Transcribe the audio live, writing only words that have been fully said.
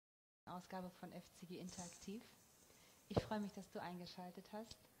Ausgabe von FCG Interaktiv. Ich freue mich, dass du eingeschaltet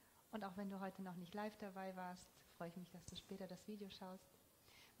hast. Und auch wenn du heute noch nicht live dabei warst, freue ich mich, dass du später das Video schaust.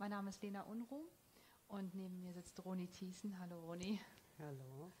 Mein Name ist Lena Unruh und neben mir sitzt Roni Thiessen. Hallo Roni.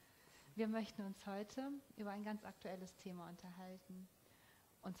 Hallo. Wir möchten uns heute über ein ganz aktuelles Thema unterhalten.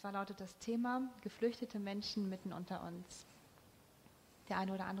 Und zwar lautet das Thema geflüchtete Menschen mitten unter uns. Der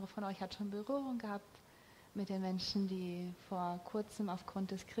eine oder andere von euch hat schon Berührung gehabt mit den Menschen, die vor kurzem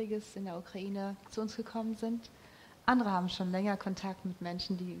aufgrund des Krieges in der Ukraine zu uns gekommen sind. Andere haben schon länger Kontakt mit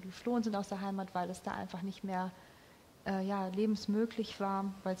Menschen, die geflohen sind aus der Heimat, weil es da einfach nicht mehr lebensmöglich war,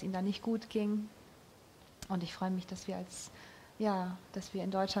 weil es ihnen da nicht gut ging. Und ich freue mich, dass wir dass wir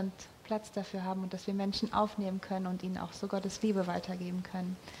in Deutschland Platz dafür haben und dass wir Menschen aufnehmen können und ihnen auch so Gottes Liebe weitergeben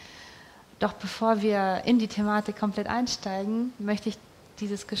können. Doch bevor wir in die Thematik komplett einsteigen, möchte ich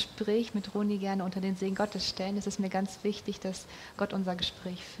dieses Gespräch mit Roni gerne unter den Segen Gottes stellen. Es ist mir ganz wichtig, dass Gott unser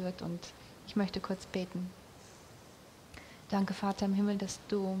Gespräch führt und ich möchte kurz beten. Danke, Vater im Himmel, dass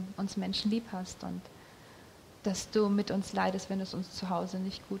du uns Menschen lieb hast und dass du mit uns leidest, wenn es uns zu Hause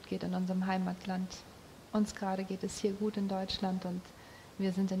nicht gut geht in unserem Heimatland. Uns gerade geht es hier gut in Deutschland und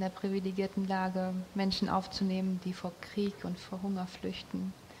wir sind in der privilegierten Lage, Menschen aufzunehmen, die vor Krieg und vor Hunger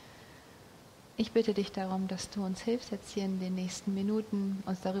flüchten. Ich bitte dich darum, dass du uns hilfst, jetzt hier in den nächsten Minuten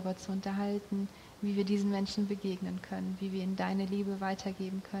uns darüber zu unterhalten, wie wir diesen Menschen begegnen können, wie wir ihnen deine Liebe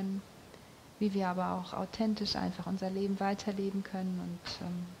weitergeben können, wie wir aber auch authentisch einfach unser Leben weiterleben können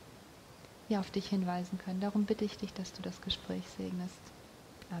und auf dich hinweisen können. Darum bitte ich dich, dass du das Gespräch segnest.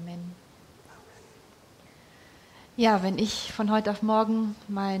 Amen. Ja, wenn ich von heute auf morgen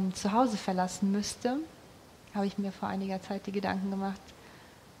mein Zuhause verlassen müsste, habe ich mir vor einiger Zeit die Gedanken gemacht,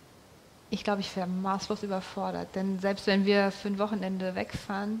 ich glaube, ich wäre maßlos überfordert, denn selbst wenn wir für ein Wochenende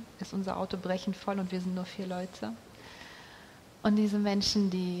wegfahren, ist unser Auto brechend voll und wir sind nur 4 Leute. Und diese Menschen,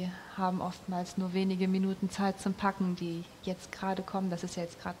 die haben oftmals nur wenige Minuten Zeit zum Packen, die jetzt gerade kommen, das ist ja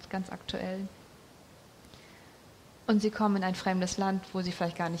jetzt gerade ganz aktuell. Und sie kommen in ein fremdes Land, wo sie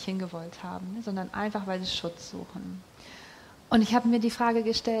vielleicht gar nicht hingewollt haben, sondern einfach, weil sie Schutz suchen. Und ich habe mir die Frage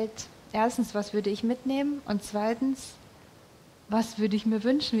gestellt, erstens, was würde ich mitnehmen? Und zweitens, was würde ich mir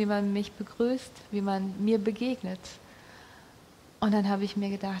wünschen, wie man mich begrüßt, wie man mir begegnet? Und dann habe ich mir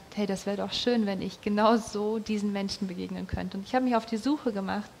gedacht, hey, das wäre doch schön, wenn ich genau so diesen Menschen begegnen könnte. Und ich habe mich auf die Suche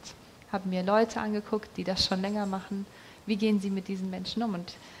gemacht, habe mir Leute angeguckt, die das schon länger machen. Wie gehen sie mit diesen Menschen um?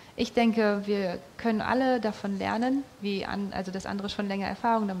 Und ich denke, wir können alle davon lernen, dass andere schon länger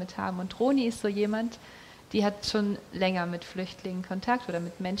Erfahrung damit haben. Und Roni ist so jemand, die hat schon länger mit Flüchtlingen Kontakt oder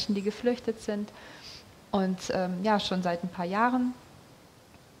mit Menschen, die geflüchtet sind. Und schon seit ein paar Jahren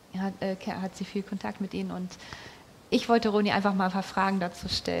hat sie viel Kontakt mit ihnen. Und ich wollte Roni einfach mal ein paar Fragen dazu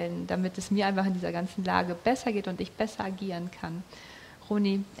stellen, damit es mir einfach in dieser ganzen Lage besser geht und ich besser agieren kann.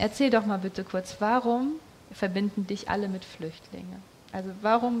 Roni, erzähl doch mal bitte kurz, warum verbinden dich alle mit Flüchtlingen? Also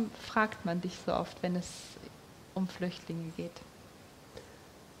warum fragt man dich so oft, wenn es um Flüchtlinge geht?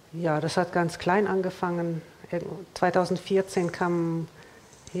 Ja, das hat ganz klein angefangen. 2014 kam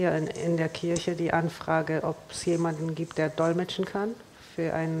hier in der Kirche die Anfrage, ob es jemanden gibt, der dolmetschen kann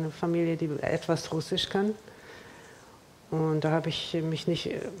für eine Familie, die etwas Russisch kann. Und da habe ich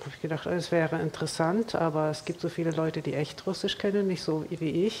gedacht, es wäre interessant, aber es gibt so viele Leute, die echt Russisch können, nicht so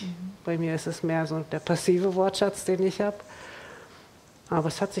wie ich. Bei mir ist es mehr so der passive Wortschatz, den ich habe. Aber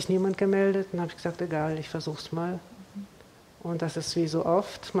es hat sich niemand gemeldet. Dann habe ich gesagt, egal, ich versuche es mal. Und das ist wie so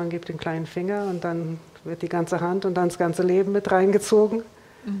oft, man gibt den kleinen Finger und dann wird die ganze Hand und dann das ganze Leben mit reingezogen.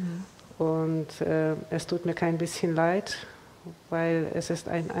 Und es tut mir kein bisschen leid, weil es ist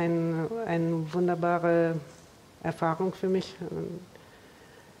eine wunderbare Erfahrung für mich.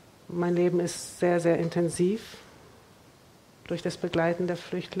 Mein Leben ist sehr, sehr intensiv durch das Begleiten der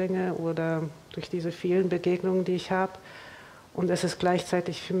Flüchtlinge oder durch diese vielen Begegnungen, die ich habe. Und es ist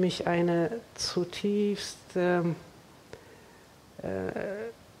gleichzeitig für mich eine zutiefst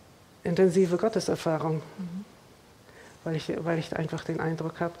intensive Gotteserfahrung. Weil ich einfach den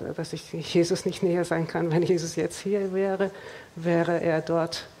Eindruck habe, dass ich Jesus nicht näher sein kann. Wenn Jesus jetzt hier wäre, wäre er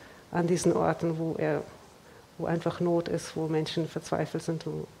dort an diesen Orten, wo einfach Not ist, wo Menschen verzweifelt sind.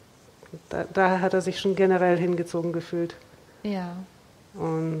 Da hat er sich schon generell hingezogen gefühlt. Ja.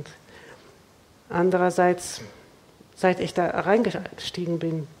 Und andererseits, seit ich da reingestiegen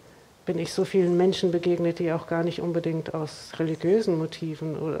bin, bin ich so vielen Menschen begegnet, die auch gar nicht unbedingt aus religiösen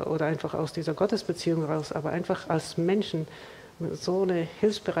Motiven oder einfach aus dieser Gottesbeziehung raus, aber einfach als Menschen so eine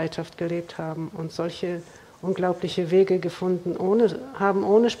Hilfsbereitschaft gelebt haben und solche unglaubliche Wege gefunden,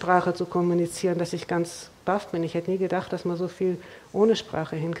 ohne Sprache zu kommunizieren, dass ich ganz baff bin. Ich hätte nie gedacht, dass man so viel ohne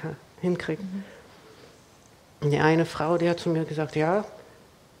Sprache hinkriegt. Und die eine Frau, die hat zu mir gesagt, ja,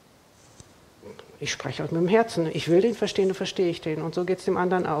 ich spreche halt mit dem Herzen. Ich will den verstehen, dann verstehe ich den. Und so geht es dem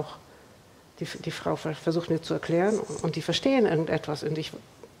anderen auch. Die Frau versucht mir zu erklären und die verstehen irgendetwas. Und ich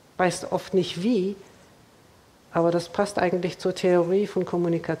weiß oft nicht wie, aber das passt eigentlich zur Theorie von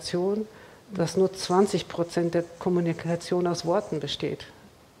Kommunikation, dass nur 20% der Kommunikation aus Worten besteht.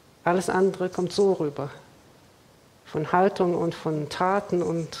 Alles andere kommt so rüber. Von Haltung und von Taten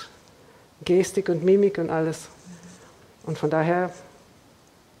und Gestik und Mimik und alles. Und von daher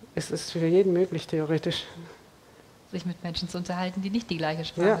ist es für jeden möglich, theoretisch. Sich mit Menschen zu unterhalten, die nicht die gleiche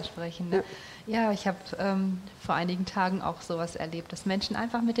Sprache sprechen. Ne? Ja, ich habe vor einigen Tagen auch sowas erlebt, dass Menschen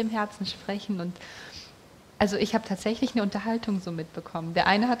einfach mit dem Herzen sprechen. Und also ich habe tatsächlich eine Unterhaltung so mitbekommen. Der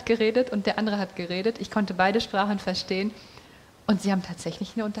eine hat geredet und der andere hat geredet. Ich konnte beide Sprachen verstehen. Und sie haben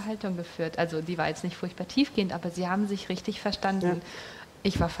tatsächlich eine Unterhaltung geführt. Also die war jetzt nicht furchtbar tiefgehend, aber sie haben sich richtig verstanden. Ja.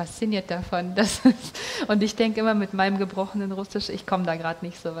 Ich war fasziniert davon. Und ich denke immer mit meinem gebrochenen Russisch, ich komme da gerade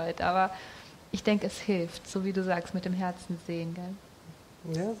nicht so weit. Aber ich denke, es hilft, so wie du sagst, mit dem Herzen sehen.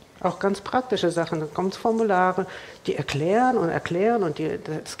 Gell? Ja, auch ganz praktische Sachen. Da kommen Formulare, die erklären und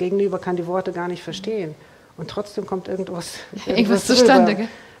das Gegenüber kann die Worte gar nicht verstehen. Und trotzdem kommt irgendwas zustande.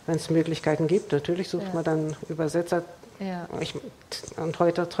 Wenn es Möglichkeiten gibt, natürlich sucht man dann Übersetzer. Ja. Und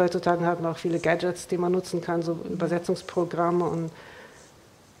heutzutage haben wir auch viele Gadgets, die man nutzen kann, so Übersetzungsprogramme. Und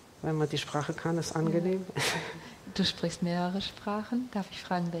wenn man die Sprache kann, ist angenehm. Ja. Du sprichst mehrere Sprachen. Darf ich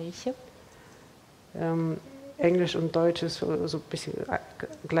fragen, welche? Englisch und Deutsch ist so ein bisschen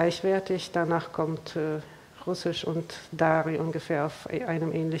gleichwertig. Danach kommt Russisch und Dari ungefähr auf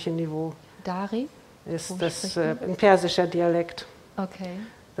einem ähnlichen Niveau. Dari? Ist das ein persischer Dialekt. Okay.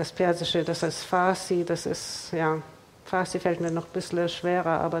 Das Persische, das ist Farsi, das ist, ja, Farsi fällt mir noch ein bisschen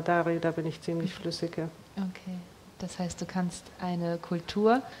schwerer, aber Dari, da bin ich ziemlich flüssig. Ja. Okay. Das heißt, du kannst eine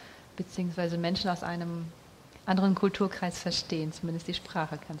Kultur bzw. Menschen aus einem anderen Kulturkreis verstehen, zumindest die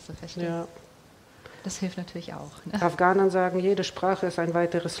Sprache kannst du verstehen. Ja. Das hilft natürlich auch. Ne? Afghanen sagen, jede Sprache ist ein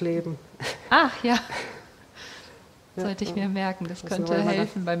weiteres Leben. Ach ja, sollte ich mir merken, das könnte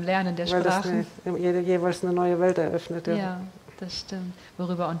helfen beim Lernen der Sprachen. Weil jeweils eine neue Welt eröffnet. Ja. Ja, das stimmt.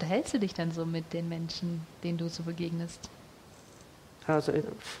 Worüber unterhältst du dich dann so mit den Menschen, denen du so begegnest? Also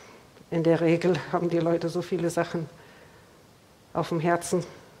in der Regel haben die Leute so viele Sachen auf dem Herzen.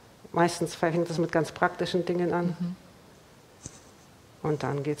 Meistens fängt es mit ganz praktischen Dingen an. Mhm. Und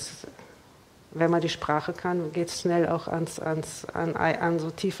dann geht es, wenn man die Sprache kann, geht es schnell auch an so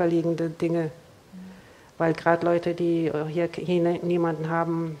tiefer liegende Dinge. Mhm. Weil gerade Leute, die hier niemanden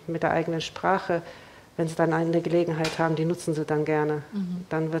haben mit der eigenen Sprache, wenn sie dann eine Gelegenheit haben, die nutzen sie dann gerne. Mhm.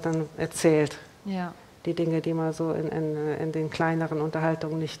 Dann wird dann erzählt. Ja. Die Dinge, die man so in den kleineren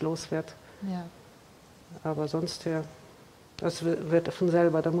Unterhaltungen nicht los wird. Ja. Aber sonst, ja, das wird von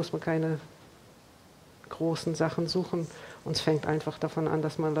selber, da muss man keine großen Sachen suchen. Und es fängt einfach davon an,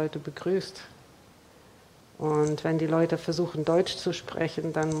 dass man Leute begrüßt. Und wenn die Leute versuchen, Deutsch zu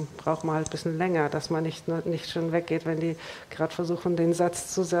sprechen, dann braucht man halt ein bisschen länger, dass man nicht schon weggeht, wenn die gerade versuchen, den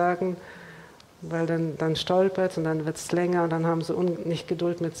Satz zu sagen, weil dann stolpert und dann wird es länger und dann haben sie nicht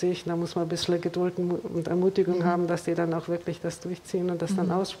Geduld mit sich. Und dann muss man ein bisschen Geduld und Ermutigung haben, dass die dann auch wirklich das durchziehen und das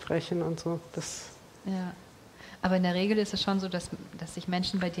dann aussprechen und so. Ja. Aber in der Regel ist es schon so, dass sich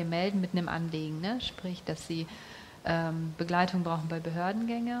Menschen bei dir melden mit einem Anliegen, ne? Sprich, dass sie Begleitung brauchen bei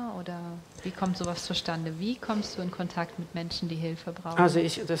Behördengänge oder wie kommt sowas zustande? Wie kommst du in Kontakt mit Menschen, die Hilfe brauchen? Also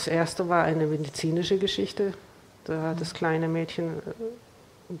das erste war eine medizinische Geschichte. Da hat das kleine Mädchen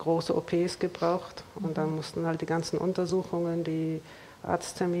große OPs gebraucht und dann mussten halt die ganzen Untersuchungen, die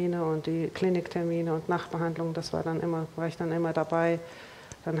Arzttermine und die Kliniktermine und Nachbehandlungen, war ich dann immer dabei.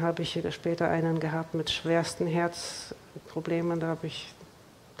 Dann habe ich später einen gehabt mit schwersten Herzproblemen, da habe ich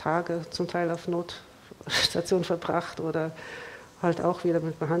Tage zum Teil auf Notstation verbracht oder halt auch wieder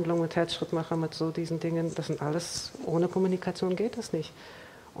mit Behandlung, mit Herzschrittmacher, mit so diesen Dingen. Das sind alles, ohne Kommunikation geht das nicht.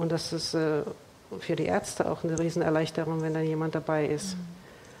 Und das ist für die Ärzte auch eine Riesenerleichterung, wenn da jemand dabei ist.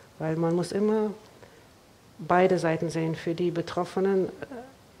 Weil man muss immer beide Seiten sehen. Für die Betroffenen,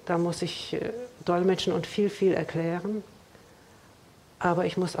 da muss ich dolmetschen und viel erklären. Aber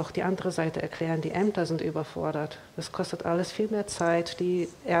ich muss auch die andere Seite erklären. Die Ämter sind überfordert. Das kostet alles viel mehr Zeit. Die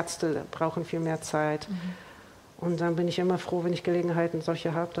Ärzte brauchen viel mehr Zeit. Und dann bin ich immer froh, wenn ich Gelegenheiten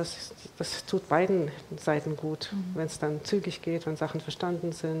solche habe. Das tut beiden Seiten gut, wenn es dann zügig geht, wenn Sachen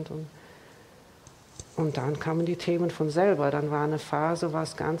verstanden sind. Und dann kamen die Themen von selber. Dann war eine Phase, war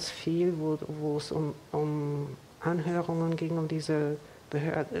es ganz viel, wo es um Anhörungen ging, um diese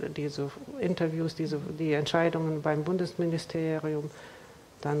Interviews, die Entscheidungen beim Bundesministerium,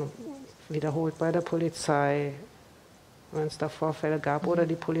 dann wiederholt bei der Polizei, wenn es da Vorfälle gab, oder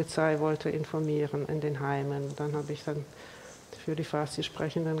die Polizei wollte informieren in den Heimen. Dann habe ich dann für die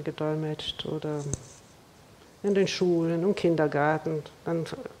Farsi-Sprechenden gedolmetscht oder in den Schulen, im Kindergarten. Dann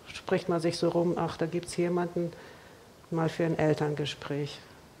spricht man sich so rum, ach, da gibt es jemanden mal für ein Elterngespräch.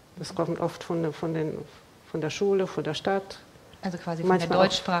 Das kommt oft von der Schule, von der Stadt. Also quasi von der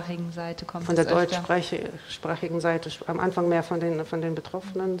deutschsprachigen Seite kommt es von der deutschsprachigen Seite, am Anfang mehr von den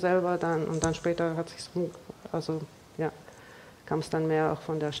Betroffenen selber, und dann später kam es dann mehr auch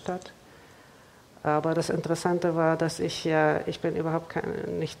von der Stadt. Aber das Interessante war, dass ich bin überhaupt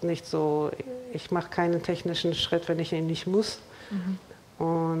nicht so, ich mache keinen technischen Schritt, wenn ich ihn nicht muss. Mhm.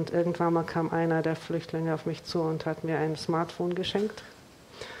 Und irgendwann mal kam einer der Flüchtlinge auf mich zu und hat mir ein Smartphone geschenkt,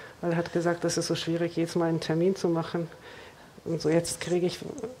 weil er hat gesagt, das ist so schwierig, jedes Mal einen Termin zu machen. Und so jetzt kriege ich,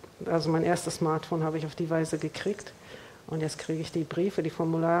 also mein erstes Smartphone habe ich auf die Weise gekriegt. Und jetzt kriege ich die Briefe, die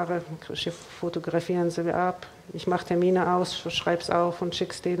Formulare, fotografieren sie ab. Ich mache Termine aus, schreibe es auf und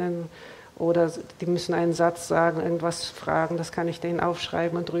schicke es denen. Oder die müssen einen Satz sagen, irgendwas fragen, das kann ich denen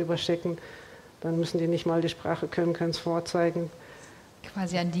aufschreiben und drüber schicken. Dann müssen die nicht mal die Sprache können es vorzeigen.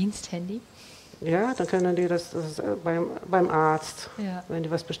 Quasi ein Diensthandy? Ja, dann können die das beim Arzt, ja, wenn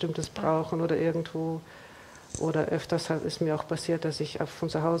die was Bestimmtes brauchen oder irgendwo. Oder öfters ist mir auch passiert, dass ich von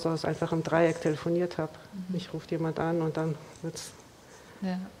zu Hause aus einfach im Dreieck telefoniert habe. Mhm. Ich rufe jemand an und dann wird es,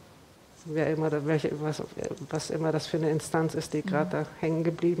 was immer das für eine Instanz ist, die gerade da hängen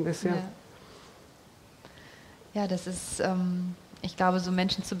geblieben ist. Ja, ja, das ist, ich glaube, so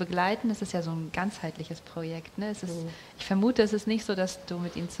Menschen zu begleiten, das ist ja so ein ganzheitliches Projekt. Ne? Ich vermute, es ist nicht so, dass du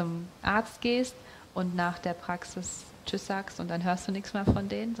mit ihnen zum Arzt gehst und nach der Praxis Tschüss sagst und dann hörst du nichts mehr von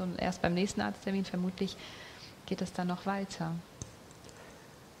denen, sondern erst beim nächsten Arzttermin vermutlich geht es dann noch weiter?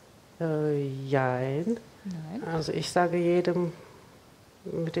 Nein. Also ich sage jedem,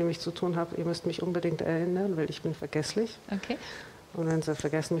 mit dem ich zu tun habe, ihr müsst mich unbedingt erinnern, weil ich bin vergesslich. Okay. Und wenn sie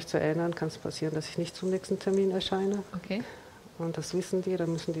vergessen, mich zu erinnern, kann es passieren, dass ich nicht zum nächsten Termin erscheine. Okay. Und das wissen die,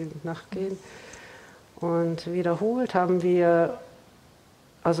 dann müssen die nachgehen. Und wiederholt haben wir,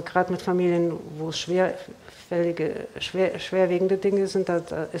 also gerade mit Familien, wo es schwerwiegende Dinge sind, da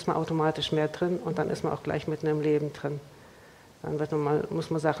ist man automatisch mehr drin und dann ist man auch gleich mitten im Leben drin. Dann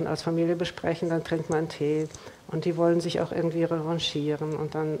muss man Sachen als Familie besprechen, dann trinkt man einen Tee und die wollen sich auch irgendwie revanchieren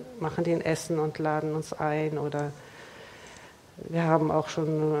und dann machen die ein Essen und laden uns ein. Oder wir haben auch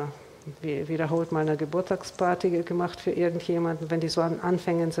schon wiederholt mal eine Geburtstagsparty gemacht für irgendjemanden, wenn die so an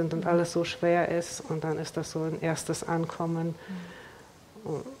Anfängen sind und alles so schwer ist, und dann ist das so ein erstes Ankommen.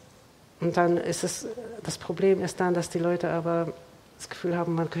 Und dann das Problem ist dann, dass die Leute aber das Gefühl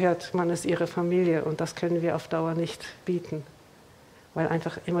haben, man ist ihre Familie, und das können wir auf Dauer nicht bieten, weil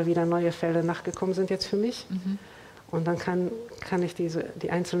einfach immer wieder neue Fälle nachgekommen sind jetzt für mich. Mhm. Und dann kann ich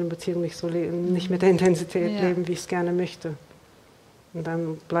die einzelnen Beziehungen nicht so leben, nicht mit der Intensität leben, wie ich es gerne möchte. Und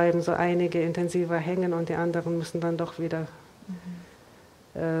dann bleiben so einige intensiver hängen und die anderen müssen dann doch wieder,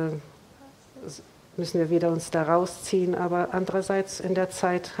 müssen wir wieder uns da rausziehen. Aber andererseits in der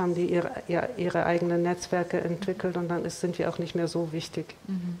Zeit haben die ihre eigenen Netzwerke entwickelt und dann sind wir auch nicht mehr so wichtig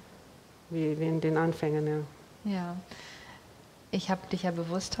wie in den Anfängen. Ja. Ich habe dich ja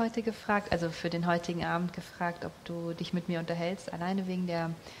bewusst heute gefragt, also für den heutigen Abend gefragt, ob du dich mit mir unterhältst, alleine wegen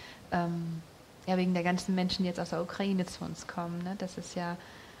der ganzen Menschen, die jetzt aus der Ukraine zu uns kommen. Ne? Das ist ja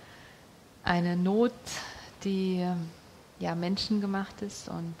eine Not, die menschengemacht ist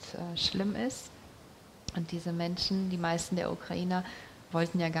und schlimm ist. Und diese Menschen, die meisten der Ukrainer,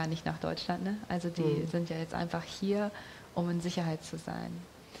 wollten ja gar nicht nach Deutschland. Ne? Also die sind ja jetzt einfach hier, um in Sicherheit zu sein.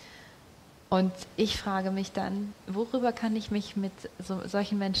 Und ich frage mich dann, worüber kann ich mich mit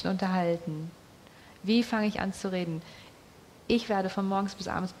solchen Menschen unterhalten? Wie fange ich an zu reden? Ich werde von morgens bis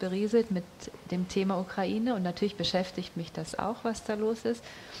abends berieselt mit dem Thema Ukraine und natürlich beschäftigt mich das auch, was da los ist.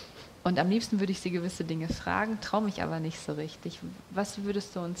 Und am liebsten würde ich sie gewisse Dinge fragen, traue mich aber nicht so richtig. Was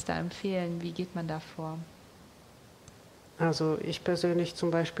würdest du uns da empfehlen? Wie geht man da vor? Also ich persönlich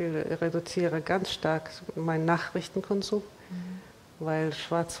zum Beispiel reduziere ganz stark meinen Nachrichtenkonsum, weil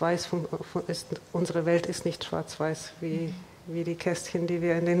schwarz-weiß unsere Welt ist nicht schwarz-weiß wie die Kästchen, die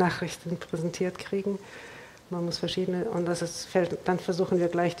wir in den Nachrichten präsentiert kriegen. Man muss und dann versuchen wir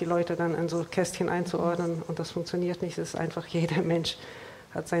gleich die Leute dann in so Kästchen einzuordnen und das funktioniert nicht. Es ist einfach, jeder Mensch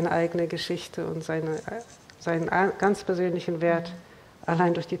hat seine eigene Geschichte und seinen ganz persönlichen Wert,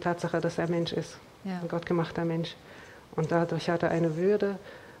 allein durch die Tatsache, dass er Mensch ist, ein gottgemachter Mensch. Und dadurch hat er eine Würde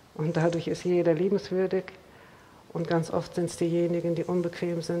und dadurch ist jeder liebenswürdig. Und ganz oft sind es diejenigen, die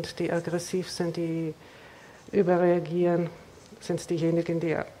unbequem sind, die aggressiv sind, die überreagieren, sind es diejenigen,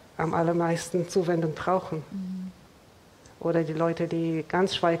 die am allermeisten Zuwendung brauchen. Oder die Leute, die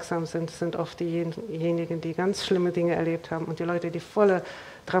ganz schweigsam sind oft diejenigen, die ganz schlimme Dinge erlebt haben. Und die Leute, die voller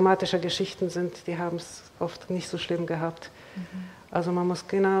dramatischer Geschichten sind, die haben es oft nicht so schlimm gehabt. Also man muss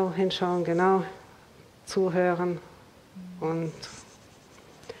genau hinschauen, genau zuhören. Und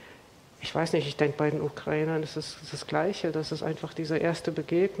ich weiß nicht, ich denke bei den Ukrainern ist es das Gleiche. Das ist einfach diese erste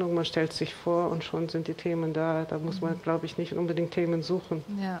Begegnung, man stellt sich vor und schon sind die Themen da. Da muss man, glaube ich, nicht unbedingt Themen suchen.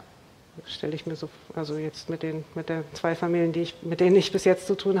 Ja. Stelle ich mir so, also jetzt mit den 2 Familien, mit denen ich bis jetzt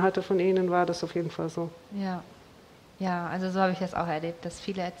zu tun hatte, von Ihnen war das auf jeden Fall so. Ja. Ja, also so habe ich das auch erlebt, dass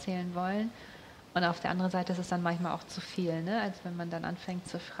viele erzählen wollen. Und auf der anderen Seite ist es dann manchmal auch zu viel, ne? Als wenn man dann anfängt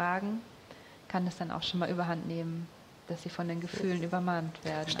zu fragen, kann es dann auch schon mal überhand nehmen, dass sie von den Gefühlen übermannt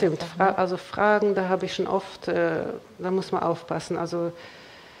werden. Stimmt, einfach, ne? Also Fragen, da habe ich schon oft, da muss man aufpassen. Also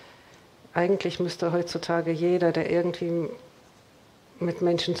eigentlich müsste heutzutage jeder, der irgendwie mit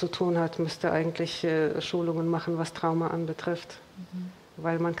Menschen zu tun hat, müsste eigentlich Schulungen machen, was Trauma anbetrifft.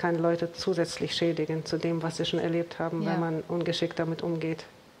 Weil man kann Leute zusätzlich schädigen zu dem, was sie schon erlebt haben, wenn man ungeschickt damit umgeht.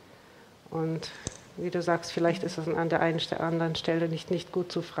 Und wie du sagst, vielleicht ist es an der einen anderen Stelle nicht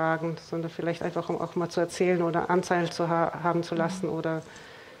gut zu fragen, sondern vielleicht einfach, um auch mal zu erzählen oder Anteil zu haben zu lassen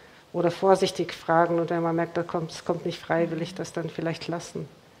oder vorsichtig fragen. Und wenn man merkt, es kommt nicht freiwillig, das dann vielleicht lassen.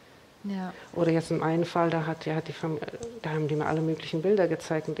 Ja. Oder jetzt in einem Fall, da haben die mir alle möglichen Bilder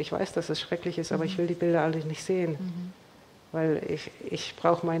gezeigt und ich weiß, dass es schrecklich ist, aber ich will die Bilder alle nicht sehen, weil ich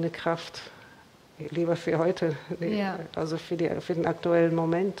brauche meine Kraft lieber für heute, also für den aktuellen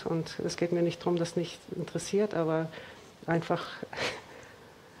Moment. Und es geht mir nicht darum, dass nicht interessiert, aber einfach,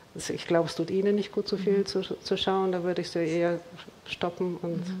 ich glaube, es tut Ihnen nicht gut, so viel zu schauen. Da würde ich sie eher stoppen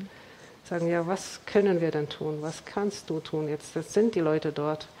und sagen, ja, was können wir denn tun? Was kannst du tun jetzt? Das sind die Leute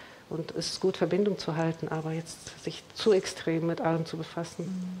dort. Und es ist gut, Verbindung zu halten, aber jetzt sich zu extrem mit allem zu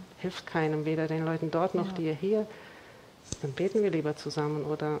befassen, hilft keinem, weder den Leuten dort noch die hier. Dann beten wir lieber zusammen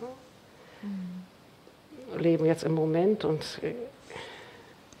oder leben jetzt im Moment.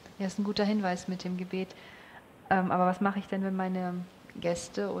 Ja, ist ein guter Hinweis mit dem Gebet. Aber was mache ich denn, wenn meine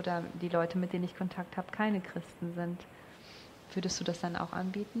Gäste oder die Leute, mit denen ich Kontakt habe, keine Christen sind? Würdest du das dann auch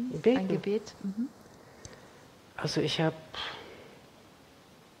anbieten? Beten. Ein Gebet? Also ich habe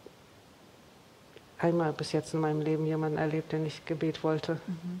einmal bis jetzt in meinem Leben jemanden erlebt, der nicht Gebet wollte.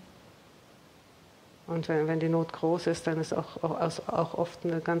 Und wenn die Not groß ist, dann ist auch oft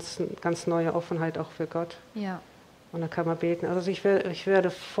eine ganz neue Offenheit auch für Gott. Ja. Und dann kann man beten. Also ich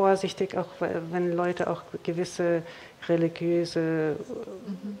werde vorsichtig, auch wenn Leute auch gewisse religiöse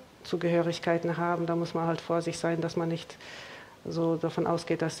Zugehörigkeiten haben, da muss man halt vorsichtig sein, dass man nicht so davon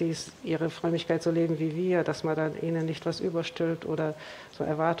ausgeht, dass sie ihre Frömmigkeit so leben wie wir, dass man dann ihnen nicht was überstülpt oder so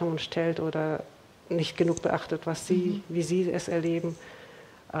Erwartungen stellt oder nicht genug beachtet, wie sie es erleben.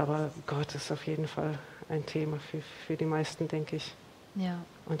 Aber Gott ist auf jeden Fall ein Thema für die meisten, denke ich. Ja.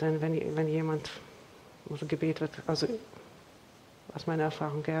 Und dann, wenn jemand, also Gebet wird, also aus meiner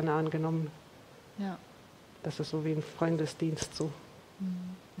Erfahrung gerne angenommen. Ja. Das ist so wie ein Freundesdienst so.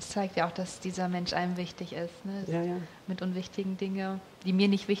 Es zeigt ja auch, dass dieser Mensch einem wichtig ist. Ne? Ja. Mit unwichtigen Dingen, die mir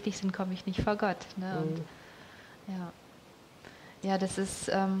nicht wichtig sind, komme ich nicht vor Gott. Ne? Und, ja, das ist,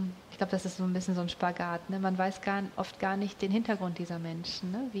 ich glaube, das ist so ein bisschen so ein Spagat. Ne? Man weiß oft gar nicht den Hintergrund dieser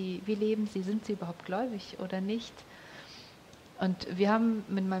Menschen. Ne? Wie leben sie? Sind sie überhaupt gläubig oder nicht? Und wir haben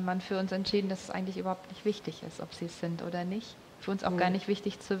mit meinem Mann für uns entschieden, dass es eigentlich überhaupt nicht wichtig ist, ob sie es sind oder nicht. Für uns auch gar nicht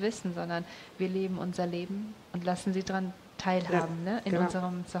wichtig zu wissen, sondern wir leben unser Leben und lassen sie daran teilhaben, ne? In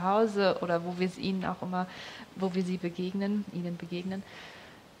unserem Zuhause oder wo wir es ihnen auch immer, wo wir ihnen begegnen.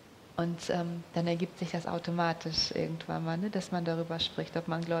 Und dann ergibt sich das automatisch irgendwann mal, ne? Dass man darüber spricht, ob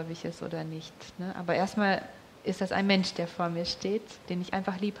man gläubig ist oder nicht. Ne? Aber erstmal ist das ein Mensch, der vor mir steht, den ich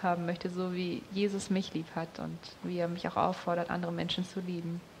einfach lieb haben möchte, so wie Jesus mich lieb hat und wie er mich auch auffordert, andere Menschen zu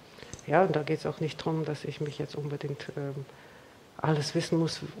lieben. Ja, und da geht es auch nicht darum, dass ich mich jetzt unbedingt alles wissen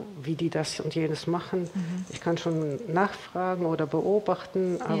muss, wie die das und jenes machen. Ich kann schon nachfragen oder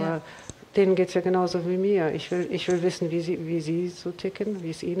beobachten, aber denen geht es ja genauso wie mir. Ich will wissen, wie sie so ticken,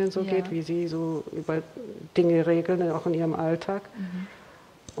 wie es ihnen so geht, wie sie so über Dinge regeln, auch in ihrem Alltag.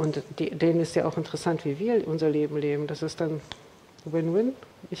 Und denen ist ja auch interessant, wie wir unser Leben leben. Das ist dann Win-Win.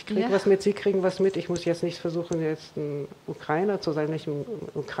 Ich kriege was mit, sie kriegen was mit. Ich muss jetzt nicht versuchen, jetzt ein Ukrainer zu sein, wenn ich ein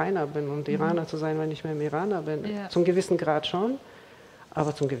Ukrainer bin und Iraner zu sein, wenn ich mehr ein Iraner bin. Ja. Zum gewissen Grad schon,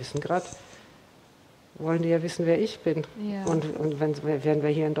 aber zum gewissen Grad wollen die ja wissen, wer ich bin. Ja. Und wenn wir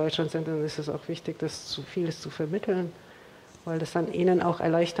hier in Deutschland sind, dann ist es auch wichtig, das vieles zu vermitteln, weil das dann ihnen auch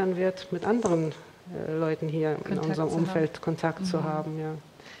erleichtern wird, mit anderen Leuten hier in unserem Umfeld Kontakt zu haben. Ja.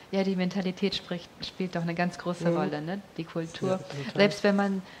 Ja, die Mentalität spielt doch eine ganz große Rolle, ne? Die Kultur. Ja, selbst wenn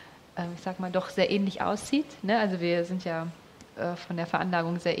man, ich sag mal, doch sehr ähnlich aussieht, ne? Also wir sind ja von der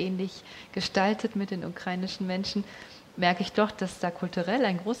Veranlagung sehr ähnlich gestaltet mit den ukrainischen Menschen, merke ich doch, dass da kulturell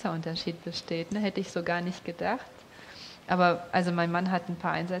ein großer Unterschied besteht. Ne? Hätte ich so gar nicht gedacht. Aber also mein Mann hat ein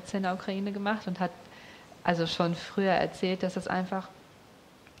paar Einsätze in der Ukraine gemacht und hat also schon früher erzählt, dass es einfach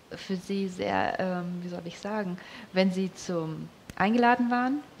für sie sehr, wie soll ich sagen, wenn sie eingeladen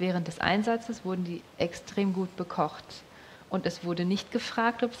waren während des Einsatzes, wurden die extrem gut bekocht. Und es wurde nicht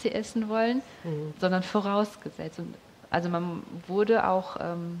gefragt, ob sie essen wollen, sondern vorausgesetzt. Und also man wurde auch,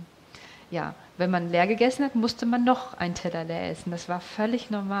 ja, wenn man leer gegessen hat, musste man noch einen Teller leer essen. Das war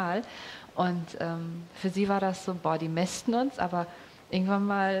völlig normal. Und für sie war das so, boah, die mästen uns, aber irgendwann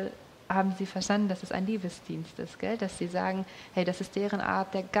mal haben sie verstanden, dass es ein Liebesdienst ist, gell? Dass sie sagen, hey, das ist deren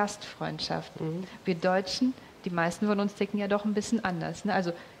Art der Gastfreundschaft. Wir Deutschen, die meisten von uns ticken ja doch ein bisschen anders. Ne?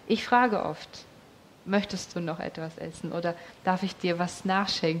 Also ich frage oft, möchtest du noch etwas essen oder darf ich dir was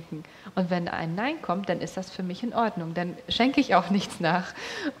nachschenken? Und wenn ein Nein kommt, dann ist das für mich in Ordnung. Dann schenke ich auch nichts nach.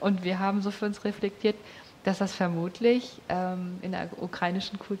 Und wir haben so für uns reflektiert, dass das vermutlich in der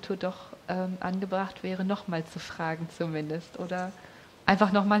ukrainischen Kultur doch angebracht wäre, nochmal zu fragen zumindest oder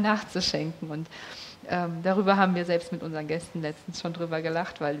einfach nochmal nachzuschenken. Und darüber haben wir selbst mit unseren Gästen letztens schon drüber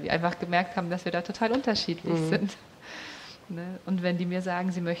gelacht, weil wir einfach gemerkt haben, dass wir da total unterschiedlich sind. Ne? Und wenn die mir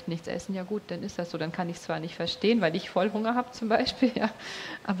sagen, sie möchten nichts essen, ja gut, dann ist das so. Dann kann ich es zwar nicht verstehen, weil ich voll Hunger habe zum Beispiel, ja,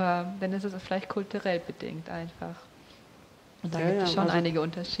 aber dann ist es vielleicht kulturell bedingt einfach. Und da gibt es schon also einige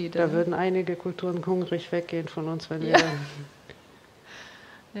Unterschiede. Da würden einige Kulturen hungrig weggehen von uns, wenn wir dann...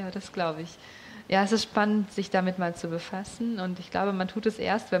 Ja, das glaube ich. Ja, es ist spannend, sich damit mal zu befassen und ich glaube, man tut es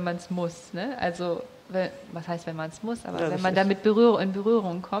erst, wenn man es muss. Ne? Also, was heißt, wenn man es muss, aber ja, wenn man damit in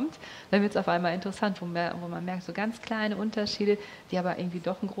Berührung kommt, dann wird es auf einmal interessant, wo man merkt, so ganz kleine Unterschiede, die aber irgendwie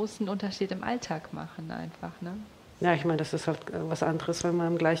doch einen großen Unterschied im Alltag machen einfach. Ne? Ja, ich meine, das ist halt was anderes, wenn man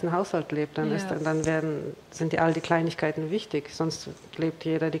im gleichen Haushalt lebt. Dann, sind all die Kleinigkeiten wichtig. Sonst lebt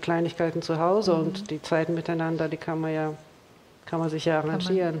jeder die Kleinigkeiten zu Hause und die Zeiten miteinander, die kann man sich ja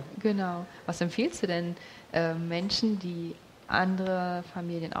arrangieren. Genau. Was empfiehlst du denn Menschen, die andere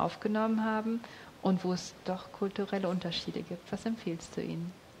Familien aufgenommen haben und wo es doch kulturelle Unterschiede gibt? Was empfiehlst du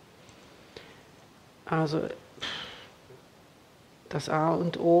ihnen? Also das A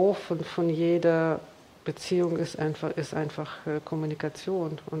und O von jeder Beziehung ist einfach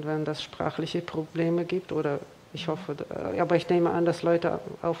Kommunikation. Und wenn das sprachliche Probleme gibt, oder ich hoffe, aber ich nehme an, dass Leute,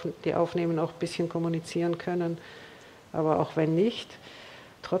 die aufnehmen, auch ein bisschen kommunizieren können. Aber auch wenn nicht,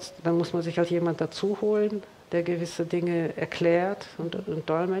 dann muss man sich halt jemand dazu holen, der gewisse Dinge erklärt und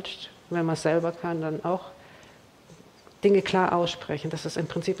dolmetscht. Wenn man es selber kann, dann auch Dinge klar aussprechen. Das ist im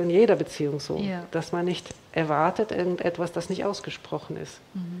Prinzip in jeder Beziehung so, dass man nicht erwartet irgendetwas, das nicht ausgesprochen ist.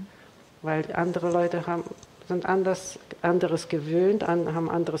 Weil andere Leute sind anderes gewöhnt, haben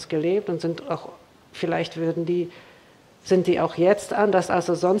anderes gelebt und sind auch, vielleicht sind die auch jetzt anders, als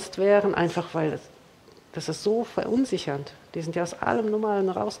sie sonst wären, einfach weil das ist so verunsichernd. Die sind ja aus allem Normalen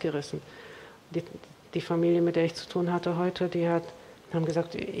rausgerissen. Die Familie, mit der ich zu tun hatte heute, haben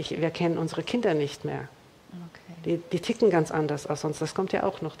gesagt, wir kennen unsere Kinder nicht mehr. Okay. Die ticken ganz anders als sonst. Das kommt ja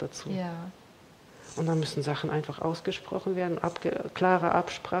auch noch dazu. Ja. Und dann müssen Sachen einfach ausgesprochen werden, klare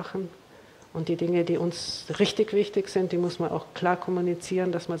Absprachen. Und die Dinge, die uns richtig wichtig sind, die muss man auch klar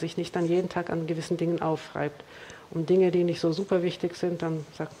kommunizieren, dass man sich nicht dann jeden Tag an gewissen Dingen aufreibt. Und Dinge, die nicht so super wichtig sind, dann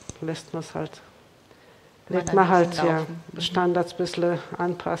lässt man es halt. Legt man halt Standards ein bisschen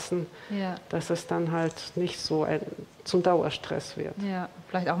anpassen, dass es dann halt nicht so zum Dauerstress wird. Ja,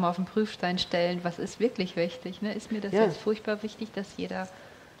 vielleicht auch mal auf den Prüfstein stellen, was ist wirklich wichtig? Ne? Ist mir das jetzt furchtbar wichtig, dass jeder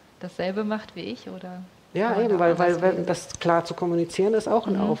dasselbe macht wie ich? Oder ja, eben, weil das klar zu kommunizieren ist auch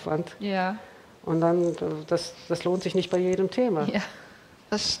ein Aufwand. Ja. Und dann, das lohnt sich nicht bei jedem Thema. Ja,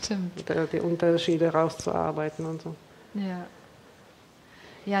 das stimmt. Die Unterschiede rauszuarbeiten und so. Ja.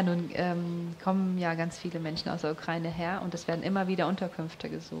 Ja, nun kommen ja ganz viele Menschen aus der Ukraine her und es werden immer wieder Unterkünfte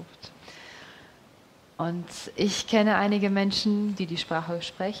gesucht. Und ich kenne einige Menschen, die die Sprache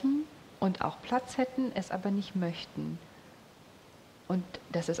sprechen und auch Platz hätten, es aber nicht möchten. Und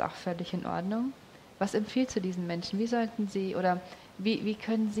das ist auch völlig in Ordnung. Was empfiehlst du diesen Menschen? Wie sollten sie oder wie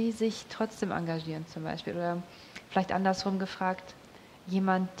können sie sich trotzdem engagieren zum Beispiel? Oder vielleicht andersrum gefragt,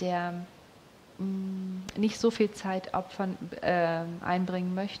 jemand, der nicht so viel Zeit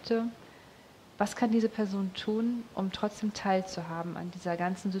einbringen möchte, was kann diese Person tun, um trotzdem teilzuhaben an dieser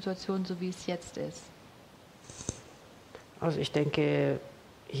ganzen Situation, so wie es jetzt ist? Also ich denke,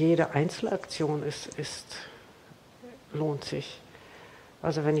 jede Einzelaktion lohnt sich.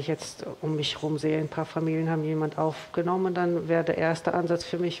 Also wenn ich jetzt um mich herum sehe, ein paar Familien haben jemand aufgenommen, dann wäre der erste Ansatz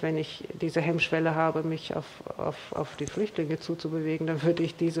für mich, wenn ich diese Hemmschwelle habe, mich auf die Flüchtlinge zuzubewegen, dann würde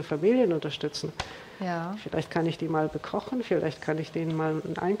ich diese Familien unterstützen. Ja. Vielleicht kann ich die mal bekochen, vielleicht kann ich denen mal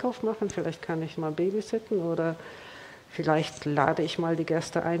einen Einkauf machen, vielleicht kann ich mal babysitten oder vielleicht lade ich mal die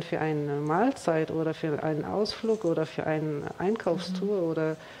Gäste ein für eine Mahlzeit oder für einen Ausflug oder für eine Einkaufstour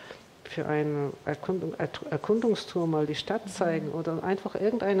oder für eine Erkundungstour mal die Stadt zeigen oder einfach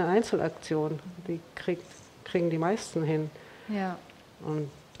irgendeine Einzelaktion. Die kriegen die meisten hin. Ja. Und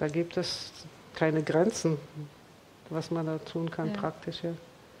da gibt es keine Grenzen, was man da tun kann, praktisch. Ja.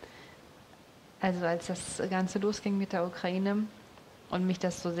 Also als das Ganze losging mit der Ukraine und mich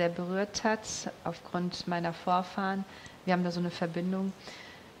das so sehr berührt hat, aufgrund meiner Vorfahren, wir haben da so eine Verbindung,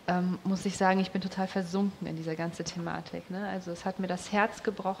 muss ich sagen, ich bin total versunken in dieser ganzen Thematik. Ne? Also es hat mir das Herz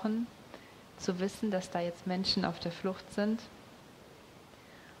gebrochen, zu wissen, dass da jetzt Menschen auf der Flucht sind.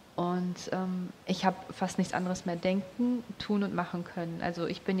 Und ich habe fast nichts anderes mehr denken, tun und machen können. Also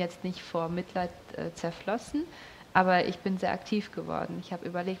ich bin jetzt nicht vor Mitleid zerflossen, aber ich bin sehr aktiv geworden. Ich habe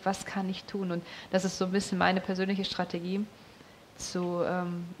überlegt, was kann ich tun? Und das ist so ein bisschen meine persönliche Strategie,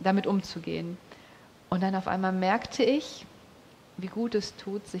 damit umzugehen. Und dann auf einmal merkte ich, wie gut es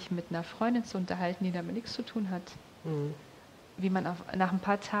tut, sich mit einer Freundin zu unterhalten, die damit nichts zu tun hat. Mhm. Wie man nach ein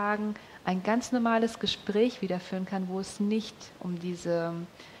paar Tagen ein ganz normales Gespräch wieder führen kann, wo es nicht um diese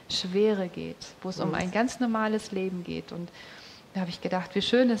Schwere geht, wo es um ein ganz normales Leben geht. Und da habe ich gedacht, wie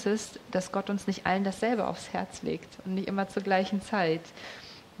schön es ist, dass Gott uns nicht allen dasselbe aufs Herz legt und nicht immer zur gleichen Zeit.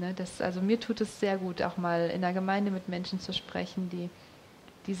 Ne, also mir tut es sehr gut, auch mal in der Gemeinde mit Menschen zu sprechen,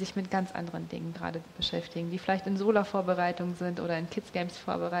 die sich mit ganz anderen Dingen gerade beschäftigen, die vielleicht in Sola-Vorbereitung sind oder in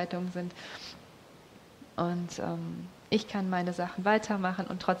Kids-Games-Vorbereitung sind. Und ich kann meine Sachen weitermachen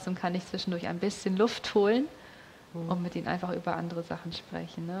und trotzdem kann ich zwischendurch ein bisschen Luft holen und mit ihnen einfach über andere Sachen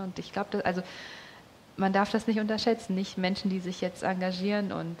sprechen. Ne? Und ich glaube, also man darf das nicht unterschätzen. Nicht Menschen, die sich jetzt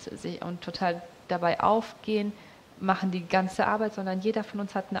engagieren und total dabei aufgehen, machen die ganze Arbeit, sondern jeder von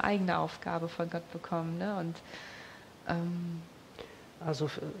uns hat eine eigene Aufgabe von Gott bekommen. Ne? Und also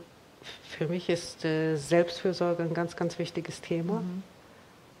für mich ist Selbstfürsorge ein ganz, ganz wichtiges Thema,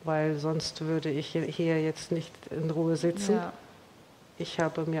 weil sonst würde ich hier jetzt nicht in Ruhe sitzen. Ja. Ich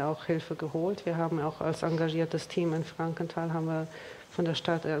habe mir auch Hilfe geholt. Wir haben auch als engagiertes Team in Frankenthal haben wir von der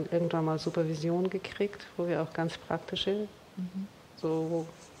Stadt irgendwann mal Supervision gekriegt, wo wir auch ganz praktische, so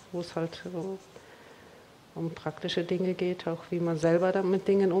wo es halt so um praktische Dinge geht, auch wie man selber dann mit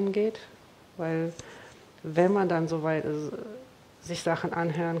Dingen umgeht, weil wenn man dann so weit sich Sachen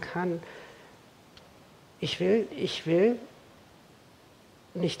anhören kann, ich will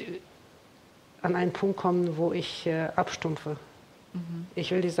nicht an einen Punkt kommen, wo ich abstumpfe.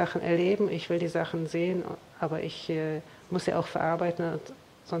 Ich will die Sachen erleben, ich will die Sachen sehen, aber ich muss sie auch verarbeiten,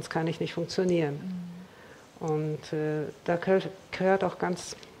 sonst kann ich nicht funktionieren. Und da gehört auch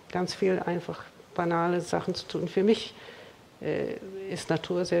ganz, ganz viel einfach banale Sachen zu tun. Für mich ist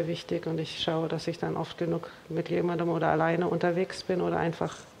Natur sehr wichtig und ich schaue, dass ich dann oft genug mit jemandem oder alleine unterwegs bin oder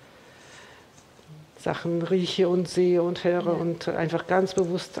einfach Sachen rieche und sehe und höre und einfach ganz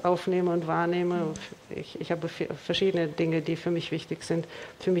bewusst aufnehme und wahrnehme. Ich habe verschiedene Dinge, die für mich wichtig sind.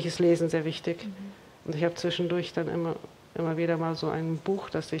 Für mich ist Lesen sehr wichtig. Und ich habe zwischendurch dann immer wieder mal so ein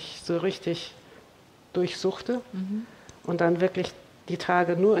Buch, das ich so richtig durchsuchte und dann wirklich die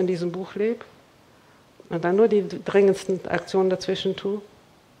Tage nur in diesem Buch lebe und dann nur die dringendsten Aktionen dazwischen tue.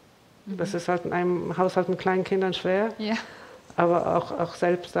 Das ist halt in einem Haushalt mit kleinen Kindern schwer. Ja. Aber auch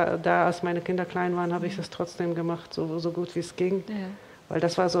selbst da, als meine Kinder klein waren, habe ich das trotzdem gemacht, so gut wie es ging. Ja. Weil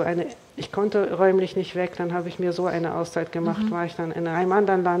das war so ich konnte räumlich nicht weg, dann habe ich mir so eine Auszeit gemacht, war ich dann in einem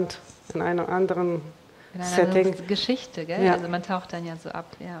anderen Land, in einem anderen Setting. Geschichte, gell? Ja. Also man taucht dann ja so ab,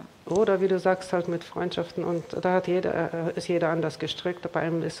 ja. Oder wie du sagst, halt mit Freundschaften und da ist jeder anders gestrickt. Bei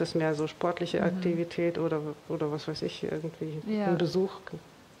einem ist es mehr so sportliche Aktivität oder was weiß ich, irgendwie ein Besuch.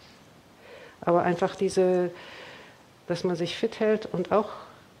 Aber einfach dass man sich fit hält und auch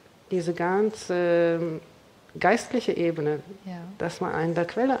diese ganz geistliche Ebene, dass man an der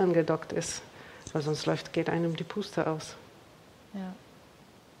Quelle angedockt ist, weil sonst geht einem die Puste aus. Ja.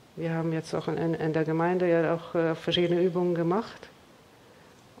 Wir haben jetzt auch in der Gemeinde ja auch verschiedene Übungen gemacht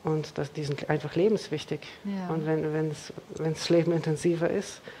und die sind einfach lebenswichtig. Ja. Und wenn das Leben intensiver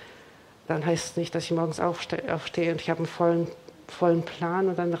ist, dann heißt es nicht, dass ich morgens aufstehe und ich habe einen vollen Plan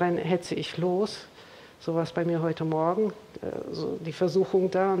und dann hetze ich los. So war es bei mir heute Morgen, so die Versuchung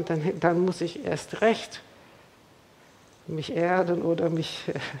da und dann muss ich erst recht mich erden oder mich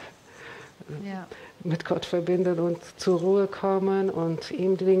mit Gott verbinden und zur Ruhe kommen und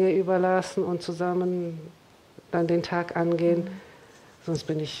ihm Dinge überlassen und zusammen dann den Tag angehen. Sonst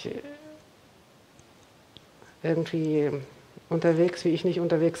bin ich irgendwie unterwegs, wie ich nicht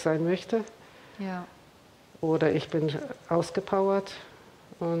unterwegs sein möchte. Ja. Oder ich bin ausgepowert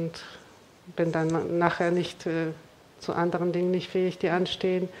und bin dann nachher nicht zu anderen Dingen nicht fähig, die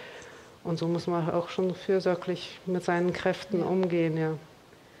anstehen. Und so muss man auch schon fürsorglich mit seinen Kräften umgehen, ja.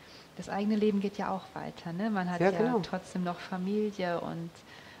 Das eigene Leben geht ja auch weiter, ne? Man hat ja genau. trotzdem noch Familie und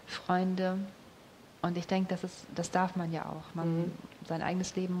Freunde. Und ich denke, das darf man ja auch. Sein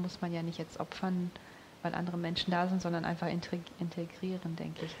eigenes Leben muss man ja nicht jetzt opfern, weil andere Menschen da sind, sondern einfach integrieren,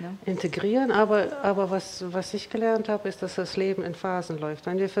 denke ich. Ne? Integrieren, aber was ich gelernt habe, ist, dass das Leben in Phasen läuft.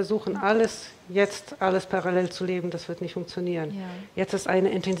 Wenn wir versuchen, alles parallel zu leben, das wird nicht funktionieren. Ja. Jetzt ist eine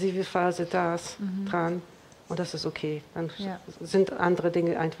intensive Phase dran und das ist okay. Dann sind andere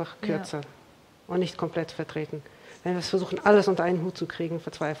Dinge einfach kürzer und nicht komplett vertreten. Wenn wir versuchen, alles unter einen Hut zu kriegen,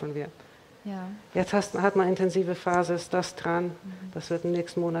 verzweifeln wir. Ja. Jetzt hat man intensive Phase, ist das dran. Das wird im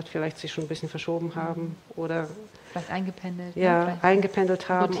nächsten Monat vielleicht sich schon ein bisschen verschoben haben oder vielleicht eingependelt. Ja, vielleicht eingependelt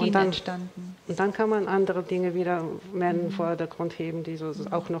haben entstanden. Und dann kann man andere Dinge wieder mehr in den Vordergrund heben, die so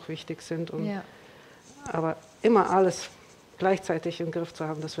auch noch wichtig sind. Aber immer alles gleichzeitig im Griff zu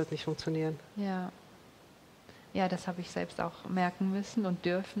haben, das wird nicht funktionieren. Ja, das habe ich selbst auch merken müssen und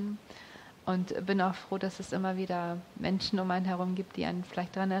dürfen. Und bin auch froh, dass es immer wieder Menschen um einen herum gibt, die einen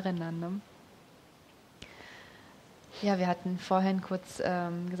vielleicht daran erinnern. Ne? Ja, wir hatten vorhin kurz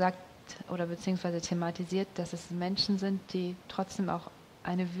gesagt oder beziehungsweise thematisiert, dass es Menschen sind, die trotzdem auch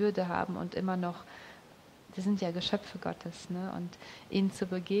eine Würde haben und immer noch, sie sind ja Geschöpfe Gottes. Ne? Und ihnen zu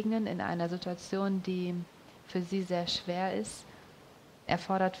begegnen in einer Situation, die für sie sehr schwer ist,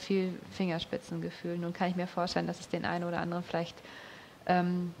 erfordert viel Fingerspitzengefühl. Nun kann ich mir vorstellen, dass es den einen oder anderen vielleicht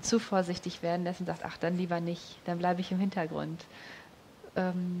zu vorsichtig werden lässt und sagt, ach, dann lieber nicht, dann bleibe ich im Hintergrund.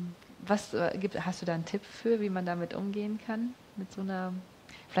 Hast du da einen Tipp für, wie man damit umgehen kann? Mit so einer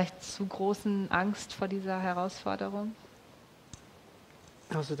vielleicht zu großen Angst vor dieser Herausforderung?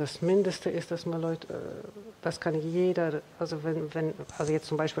 Also das Mindeste ist, dass man Leute, das kann jeder, also also jetzt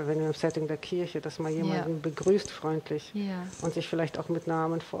zum Beispiel, wenn wir im Setting der Kirche, dass man jemanden begrüßt freundlich und sich vielleicht auch mit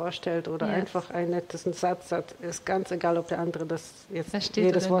Namen vorstellt oder einfach einen netten Satz sagt, ist ganz egal, ob der andere das jetzt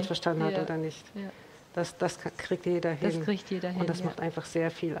jedes Wort verstanden hat oder nicht. Das kriegt jeder hin. Das kriegt jeder hin. Und das macht einfach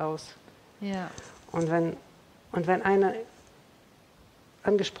sehr viel aus. Ja. Und wenn einer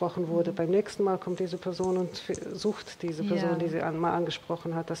angesprochen wurde, beim nächsten Mal kommt diese Person und sucht diese Person, die sie mal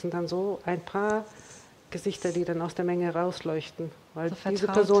angesprochen hat. Das sind dann so ein paar Gesichter, die dann aus der Menge rausleuchten, weil so diese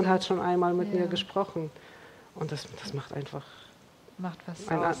Person hat schon einmal mit mir gesprochen. Und das macht einfach... Macht was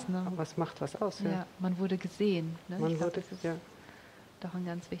aus, ne? Was macht was aus, ja. Man wurde gesehen. Ne? Man wurde, doch ein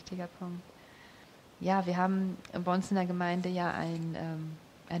ganz wichtiger Punkt. Ja, wir haben bei uns in der Gemeinde ja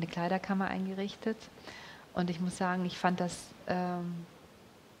eine Kleiderkammer eingerichtet. Und ich muss sagen, ich finde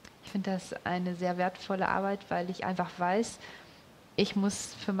das eine sehr wertvolle Arbeit, weil ich einfach weiß, ich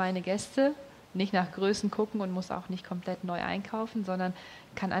muss für meine Gäste nicht nach Größen gucken und muss auch nicht komplett neu einkaufen, sondern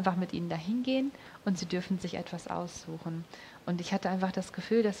kann einfach mit ihnen dahin gehen und sie dürfen sich etwas aussuchen. Und ich hatte einfach das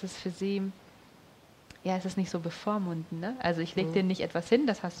Gefühl, dass es für sie, es ist nicht so bevormundend. Ne? Also ich lege denen nicht etwas hin,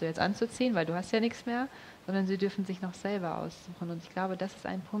 das hast du jetzt anzuziehen, weil du hast ja nichts mehr, sondern sie dürfen sich noch selber aussuchen. Und ich glaube, das ist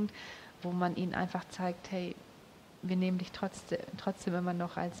ein Punkt, wo man ihnen einfach zeigt, hey, wir nehmen dich trotzdem immer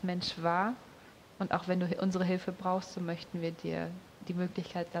noch als Mensch wahr. Und auch wenn du unsere Hilfe brauchst, so möchten wir dir die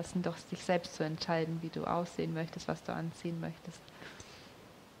Möglichkeit lassen, doch dich selbst zu entscheiden, wie du aussehen möchtest, was du anziehen möchtest.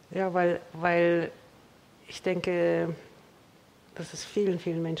 Ja, weil ich denke, dass es vielen,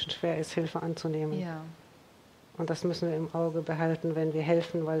 vielen Menschen schwer ist, Hilfe anzunehmen. Ja. Und das müssen wir im Auge behalten, wenn wir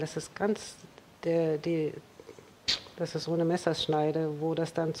helfen, weil das ist das ist so eine Messerschneide, wo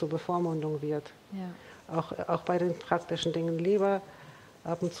das dann zur Bevormundung wird. Ja. Auch bei den praktischen Dingen lieber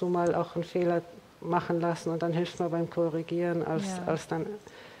ab und zu mal auch einen Fehler machen lassen und dann hilft man beim Korrigieren, als dann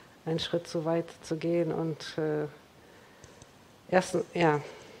einen Schritt zu weit zu gehen. Und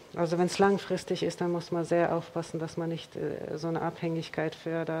also wenn es langfristig ist, dann muss man sehr aufpassen, dass man nicht so eine Abhängigkeit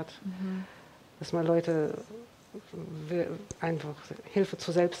fördert, dass man Leute einfach Hilfe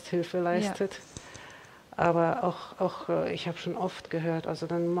zur Selbsthilfe leistet. Ja. Aber auch ich habe schon oft gehört, also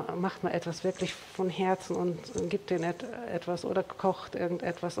dann macht man etwas wirklich von Herzen und gibt denen etwas oder kocht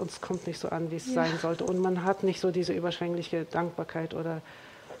irgendetwas und es kommt nicht so an, wie es sein sollte. Und man hat nicht so diese überschwängliche Dankbarkeit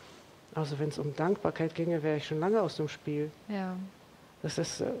also wenn es um Dankbarkeit ginge, wäre ich schon lange aus dem Spiel. Ja.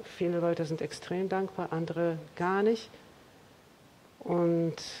 Viele Leute sind extrem dankbar, andere gar nicht.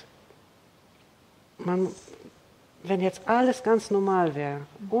 Und wenn jetzt alles ganz normal wäre,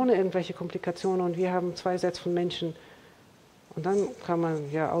 ohne irgendwelche Komplikationen und wir haben 2 Sätze von Menschen und dann kann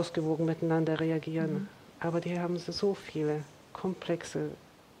man ja ausgewogen miteinander reagieren. Aber die haben so viele komplexe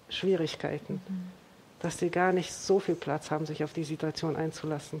Schwierigkeiten, dass sie gar nicht so viel Platz haben, sich auf die Situation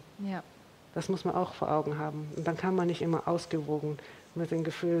einzulassen. Ja. Das muss man auch vor Augen haben. Und dann kann man nicht immer ausgewogen mit den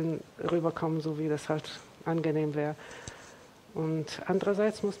Gefühlen rüberkommen, so wie das halt angenehm wäre. Und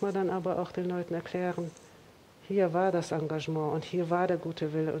andererseits muss man dann aber auch den Leuten erklären, hier war das Engagement und hier war der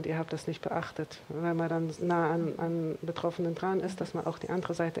gute Wille und ihr habt das nicht beachtet. Wenn man dann nah an Betroffenen dran ist, dass man auch die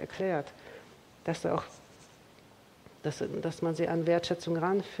andere Seite erklärt, dass man sie an Wertschätzung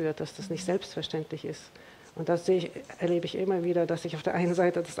ranführt, dass das nicht selbstverständlich ist. Und das erlebe ich immer wieder, dass ich auf der einen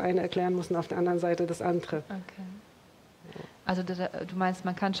Seite das eine erklären muss und auf der anderen Seite das andere. Okay. Also du meinst,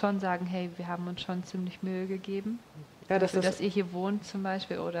 man kann schon sagen, hey, wir haben uns schon ziemlich Mühe gegeben, Ja, dafür, dass ihr hier wohnt zum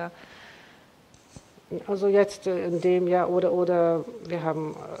Beispiel, oder? Also jetzt in dem Jahr oder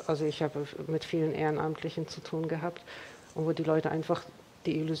ich habe mit vielen Ehrenamtlichen zu tun gehabt, und wo die Leute einfach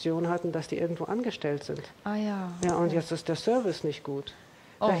die Illusion hatten, dass die irgendwo angestellt sind. Ah ja. Ja, und jetzt ist der Service nicht gut.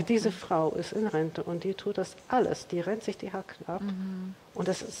 Oh. Diese Frau ist in Rente und die tut das alles, die rennt sich die Hacken ab und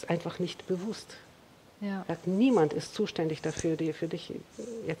das ist einfach nicht bewusst. Ja. Niemand ist zuständig dafür, für dich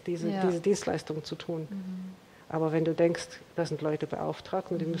jetzt diese Dienstleistung zu tun. Aber wenn du denkst, da sind Leute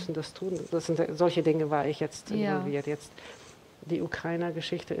beauftragt und die müssen das tun, solche Dinge war ich jetzt involviert. Jetzt die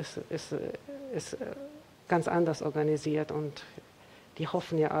Ukrainer-Geschichte ist ganz anders organisiert und die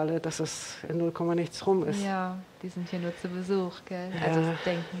hoffen ja alle, dass es in 0, nichts rum ist. Ja, die sind hier nur zu Besuch, gell? Ja. Also das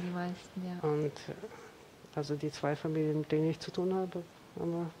denken die meisten, ja. Und also die 2 Familien, mit denen ich zu tun habe,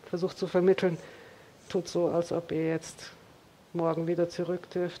 haben wir versucht zu vermitteln, tut so, als ob ihr jetzt morgen wieder zurück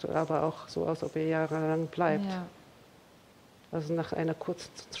dürft, aber auch so, als ob ihr jahrelang bleibt. Ja. Also nach einer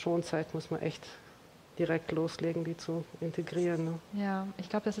kurzen Schonzeit muss man echt direkt loslegen, die zu integrieren. Ne? Ja, ich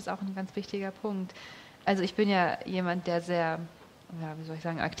glaube, das ist auch ein ganz wichtiger Punkt. Also ich bin ja jemand, der sehr, ja, wie soll ich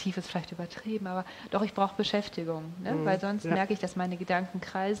sagen, aktiv ist vielleicht übertrieben, aber doch, ich brauche Beschäftigung, ne? Weil sonst merke ich, dass meine Gedanken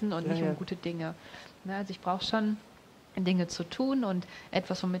kreisen und nicht um gute Dinge. Ne? Also ich brauche schon Dinge zu tun und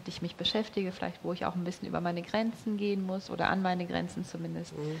etwas, womit ich mich beschäftige, vielleicht wo ich auch ein bisschen über meine Grenzen gehen muss oder an meine Grenzen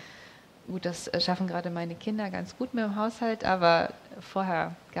zumindest. Gut, das schaffen gerade meine Kinder ganz gut mit dem Haushalt, aber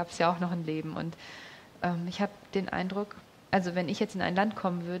vorher gab es ja auch noch ein Leben und ich habe den Eindruck, also wenn ich jetzt in ein Land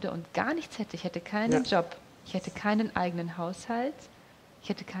kommen würde und gar nichts hätte, ich hätte keinen Job, ich hätte keinen eigenen Haushalt, ich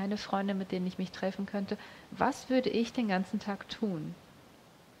hätte keine Freunde, mit denen ich mich treffen könnte, was würde ich den ganzen Tag tun?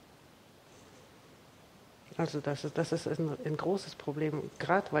 Also das ist ein großes Problem,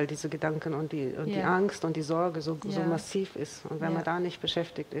 gerade weil diese Gedanken und die Angst und die Sorge so massiv ist. Und wenn man da nicht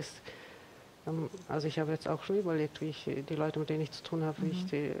beschäftigt ist, also ich habe jetzt auch schon überlegt, wie ich die Leute, mit denen ich zu tun habe, wie ich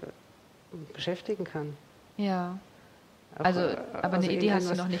die beschäftigen kann. Ja. Aber eine Idee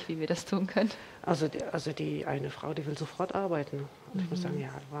hast du noch nicht, wie wir das tun können. Also die eine Frau, die will sofort arbeiten. Und ich muss sagen, ja,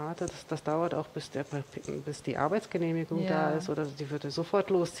 warte, das dauert auch, bis die Arbeitsgenehmigung da ist. Oder die würde sofort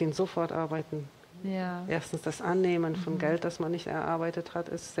losziehen, sofort arbeiten. Ja. Erstens das Annehmen von Geld, das man nicht erarbeitet hat,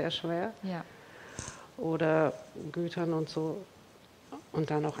 ist sehr schwer. Ja. Oder Gütern und so.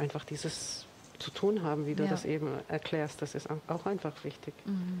 Und dann auch einfach dieses zu tun haben, wie du das eben erklärst, das ist auch einfach wichtig.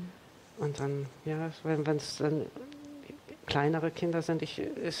 Und dann, ja, wenn es dann kleinere Kinder sind,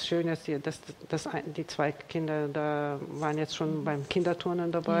 ist schön, dass die 2 Kinder da waren jetzt schon beim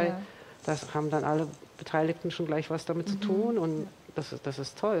Kinderturnen dabei. Ja. Das haben dann alle Beteiligten schon gleich was damit zu tun und das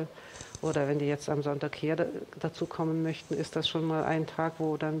ist toll. Oder wenn die jetzt am Sonntag hier dazu kommen möchten, ist das schon mal ein Tag,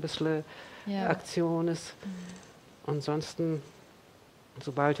 wo dann ein bisschen Aktion ist. Ansonsten,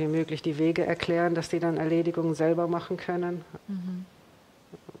 sobald wie möglich, die Wege erklären, dass die dann Erledigungen selber machen können.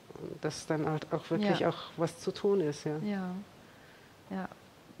 Dass dann auch wirklich auch was zu tun ist. Ja.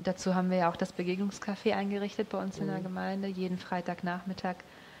 Dazu haben wir ja auch das Begegnungscafé eingerichtet bei uns in der Gemeinde. Jeden Freitagnachmittag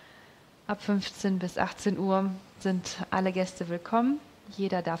ab 15 bis 18 Uhr sind alle Gäste willkommen.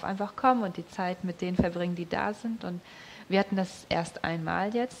 Jeder darf einfach kommen und die Zeit mit denen verbringen, die da sind. Und wir hatten das erst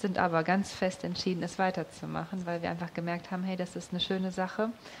einmal jetzt, sind aber ganz fest entschieden, es weiterzumachen, weil wir einfach gemerkt haben, hey, das ist eine schöne Sache.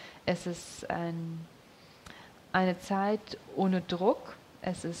 Es ist eine Zeit ohne Druck.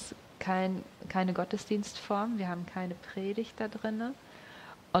 Es ist keine Gottesdienstform. Wir haben keine Predigt da drin.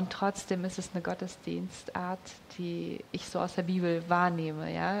 Und trotzdem ist es eine Gottesdienstart, die ich so aus der Bibel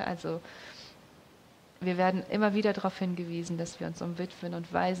wahrnehme. Ja? Also wir werden immer wieder darauf hingewiesen, dass wir uns um Witwen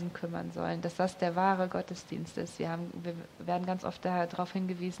und Waisen kümmern sollen, dass das der wahre Gottesdienst ist. Wir werden ganz oft darauf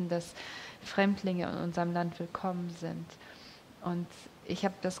hingewiesen, dass Fremdlinge in unserem Land willkommen sind. Und ich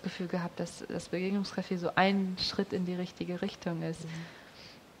habe das Gefühl gehabt, dass das Begegnungscafé so ein Schritt in die richtige Richtung ist.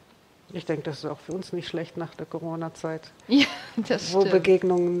 Ich denke, das ist auch für uns nicht schlecht nach der Corona-Zeit, ja, das wo stimmt.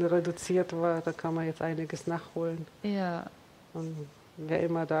 Begegnungen reduziert war. Da kann man jetzt einiges nachholen. Ja. Und wer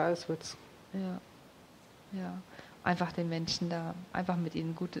immer da ist, wird's. Ja. Einfach den Menschen da, einfach mit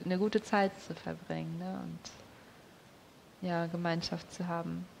ihnen eine gute Zeit zu verbringen, ne? Und ja, Gemeinschaft zu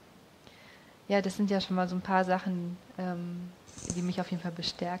haben. Ja, das sind ja schon mal so ein paar Sachen, die mich auf jeden Fall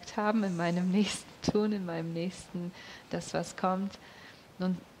bestärkt haben in meinem nächsten Tun, in meinem nächsten, das was kommt.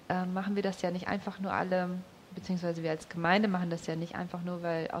 Nun machen wir das ja nicht einfach nur alle, beziehungsweise wir als Gemeinde machen das ja nicht einfach nur,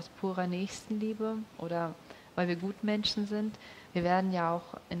 weil aus purer Nächstenliebe oder weil wir Gutmenschen sind. Wir werden ja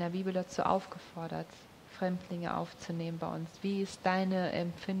auch in der Bibel dazu aufgefordert, Fremdlinge aufzunehmen bei uns. Wie ist deine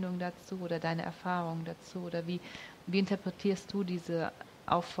Empfindung dazu oder deine Erfahrung dazu? Oder wie interpretierst du diese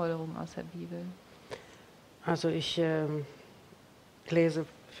Aufforderung aus der Bibel? Also ich lese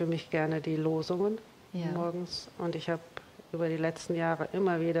für mich gerne die Losungen morgens und ich habe über die letzten Jahre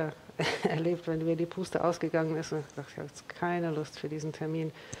immer wieder erlebt, wenn mir die Puste ausgegangen ist, und ich dachte, ich habe jetzt keine Lust für diesen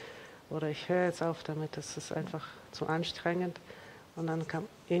Termin oder ich höre jetzt auf damit, das ist einfach zu anstrengend. Und dann kam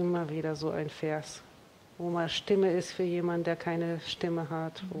immer wieder so ein Vers, wo mal Stimme ist für jemanden, der keine Stimme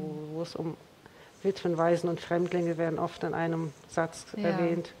hat, wo es um Witwen, Waisen und Fremdlinge werden oft in einem Satz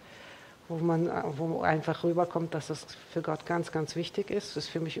erwähnt, wo einfach rüberkommt, dass es für Gott ganz, ganz wichtig ist. Das ist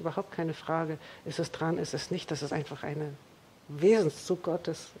für mich überhaupt keine Frage, ist es dran, ist es nicht, das ist einfach ein Wesenszug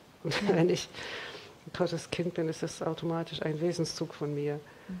Gottes. Und wenn ich Gottes Kind bin, ist das automatisch ein Wesenszug von mir,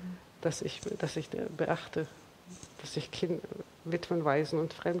 dass ich beachte, dass ich Witwen, Waisen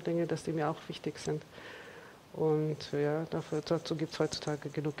und Fremdlinge, dass die mir auch wichtig sind. Und ja, dazu gibt es heutzutage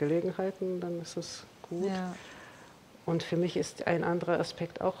genug Gelegenheiten, dann ist es gut. Ja. Und für mich ist ein anderer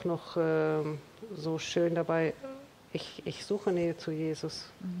Aspekt auch noch so schön dabei, ich suche Nähe zu Jesus.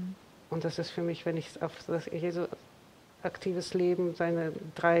 Und das ist für mich, wenn ich auf das Jesu aktives Leben, seine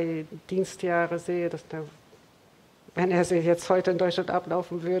 3 Dienstjahre sehe, wenn er sich jetzt heute in Deutschland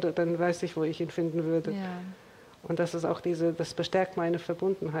ablaufen würde, dann weiß ich, wo ich ihn finden würde. Ja. Und das ist auch das bestärkt meine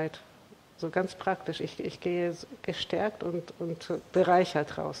Verbundenheit. So ganz praktisch. Ich gehe gestärkt und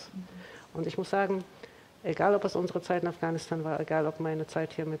bereichert raus. Und ich muss sagen, egal ob es unsere Zeit in Afghanistan war, egal ob meine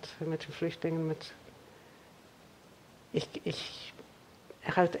Zeit hier mit den Flüchtlingen, ich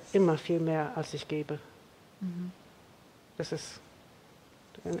erhalte immer viel mehr, als ich gebe. Das ist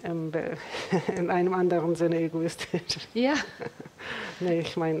in einem anderen Sinne egoistisch. Ja. Nee,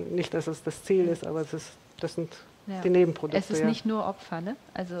 ich meine nicht, dass es das Ziel ist, aber das sind die Nebenprodukte. Es ist nicht nur Opfer, ne?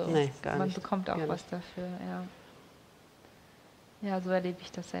 Also nee, man nicht. Bekommt auch was dafür, ja. Ja, so erlebe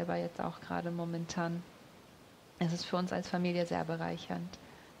ich das selber jetzt auch gerade momentan. Es ist für uns als Familie sehr bereichernd.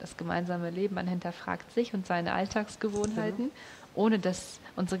 Das gemeinsame Leben, man hinterfragt sich und seine Alltagsgewohnheiten, ohne dass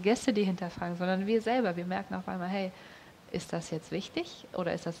unsere Gäste die hinterfragen, sondern wir selber. Wir merken auf einmal, hey, ist das jetzt wichtig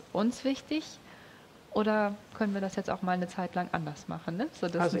oder ist das uns wichtig? Oder können wir das jetzt auch mal eine Zeit lang anders machen? Ne? So,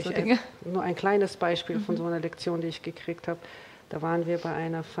 das sind so Dinge. Nur ein kleines Beispiel von so einer Lektion, die ich gekriegt habe. Da waren wir bei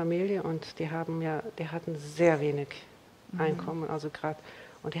einer Familie und die hatten sehr wenig Einkommen, also gerade.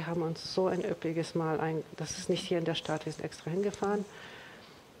 Und die haben uns so ein üppiges Mahl, das ist nicht hier in der Stadt, wir sind extra hingefahren.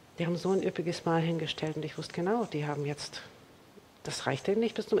 Die haben so ein üppiges Mahl hingestellt und ich wusste genau, die haben jetzt, das reicht denen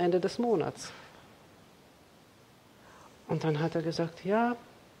nicht bis zum Ende des Monats. Und dann hat er gesagt, ja,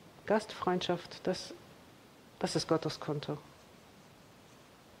 Gastfreundschaft, das ist Gottes Konto.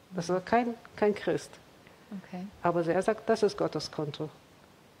 Das war kein Christ. Okay. Aber er sagt, das ist Gottes Konto.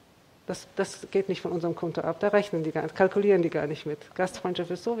 Das geht nicht von unserem Konto ab, da rechnen die kalkulieren die gar nicht mit.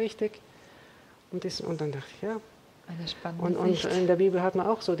 Gastfreundschaft ist so wichtig. Und dann dachte ich, ja. Eine spannende Sicht. Und in der Bibel hat man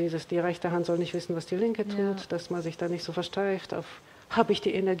auch so die rechte Hand soll nicht wissen, was die linke tut, dass man sich da nicht so versteift auf, habe ich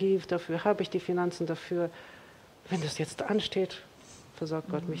die Energie dafür, habe ich die Finanzen dafür. Wenn das jetzt ansteht, versorgt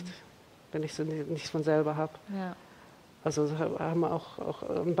Gott mich, wenn ich es nicht von selber habe. Ja. Also haben wir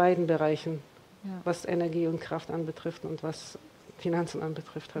auch in beiden Bereichen, was Energie und Kraft anbetrifft und was Finanzen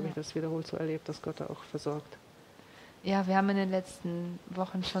anbetrifft, habe ich das wiederholt so erlebt, dass Gott da auch versorgt. Ja, wir haben in den letzten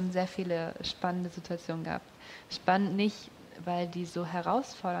Wochen schon sehr viele spannende Situationen gehabt. Spannend nicht, weil die so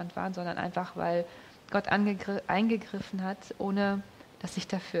herausfordernd waren, sondern einfach, weil Gott eingegriffen hat, ohne dass ich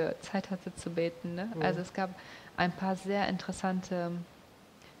dafür Zeit hatte zu beten. Ne? Also es gab ein paar sehr interessante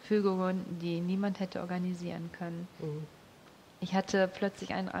Fügungen, die niemand hätte organisieren können. Ich hatte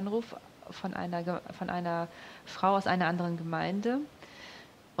plötzlich einen Anruf von einer Frau aus einer anderen Gemeinde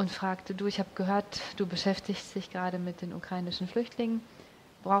und fragte, ich habe gehört, du beschäftigst dich gerade mit den ukrainischen Flüchtlingen.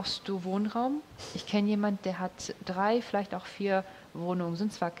 Brauchst du Wohnraum? Ich kenne jemanden, der hat 3, vielleicht auch 4 Wohnungen.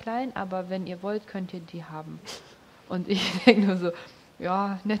 Sind zwar klein, aber wenn ihr wollt, könnt ihr die haben. Und ich denke nur so,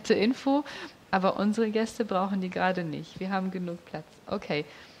 ja, nette Info, aber unsere Gäste brauchen die gerade nicht. Wir haben genug Platz. Okay.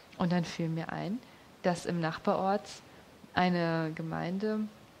 Und dann fiel mir ein, dass im Nachbarort eine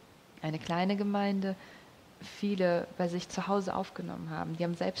kleine Gemeinde, viele bei sich zu Hause aufgenommen haben. Die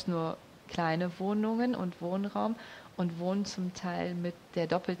haben selbst nur kleine Wohnungen und Wohnraum und wohnen zum Teil mit der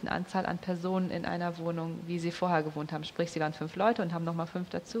doppelten Anzahl an Personen in einer Wohnung, wie sie vorher gewohnt haben. Sprich, sie waren 5 Leute und haben nochmal 5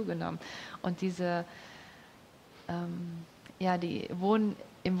 dazugenommen. Und die wohnen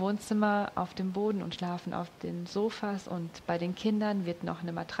im Wohnzimmer auf dem Boden und schlafen auf den Sofas und bei den Kindern wird noch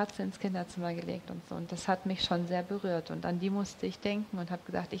eine Matratze ins Kinderzimmer gelegt und so. Und das hat mich schon sehr berührt und an die musste ich denken und habe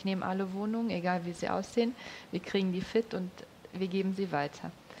gesagt, ich nehme alle Wohnungen, egal wie sie aussehen, wir kriegen die fit und wir geben sie weiter.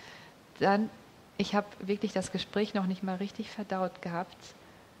 Dann, ich habe wirklich das Gespräch noch nicht mal richtig verdaut gehabt,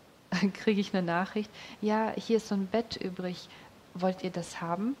 dann kriege ich eine Nachricht, ja, hier ist so ein Bett übrig, wollt ihr das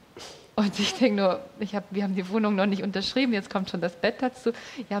haben? Und ich denke nur, wir haben die Wohnung noch nicht unterschrieben, jetzt kommt schon das Bett dazu,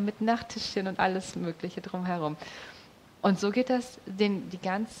 ja, mit Nachttischchen und alles Mögliche drumherum. Und so geht das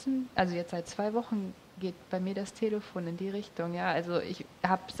also jetzt seit 2 Wochen geht bei mir das Telefon in die Richtung. Ja, also ich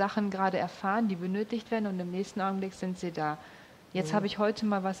habe Sachen gerade erfahren, die benötigt werden und im nächsten Augenblick sind sie da. Jetzt habe ich heute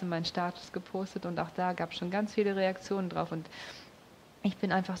mal was in meinen Status gepostet und auch da gab es schon ganz viele Reaktionen drauf und ich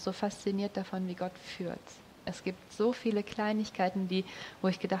bin einfach so fasziniert davon, wie Gott führt. Es gibt so viele Kleinigkeiten, wo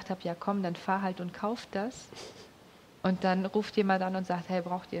ich gedacht habe, ja komm, dann fahr halt und kauf das. Und dann ruft jemand an und sagt, hey,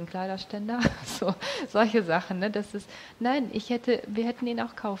 braucht ihr einen Kleiderständer? Solche Sachen. Ne? Wir hätten ihn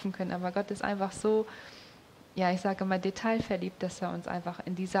auch kaufen können, aber Gott ist einfach so, ja, ich sage mal, detailverliebt, dass er uns einfach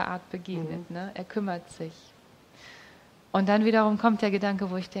in dieser Art begegnet. Ne? Er kümmert sich. Und dann wiederum kommt der Gedanke,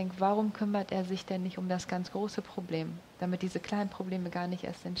 wo ich denke, warum kümmert er sich denn nicht um das ganz große Problem, damit diese kleinen Probleme gar nicht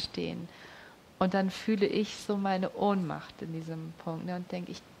erst entstehen? Und dann fühle ich so meine Ohnmacht in diesem Punkt, ne, und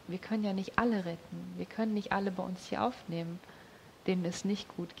denke, wir können ja nicht alle retten. Wir können nicht alle bei uns hier aufnehmen, denen es nicht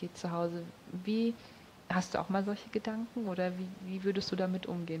gut geht zu Hause. Hast du auch mal solche Gedanken oder wie würdest du damit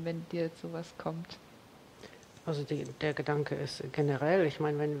umgehen, wenn dir jetzt sowas kommt? Also der Gedanke ist generell, ich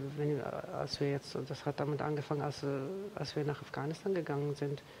meine, als wir jetzt, und das hat damit angefangen, als wir nach Afghanistan gegangen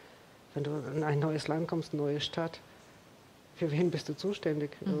sind, wenn du in ein neues Land kommst, eine neue Stadt, für wen bist du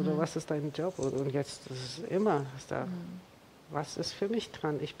zuständig oder was ist dein Job? Und jetzt ist es immer, was ist für mich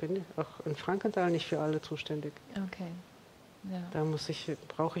dran? Ich bin auch in Frankenthal nicht für alle zuständig. Okay. Ja. Da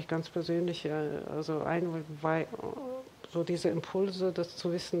brauche ich ganz persönlich so diese Impulse, das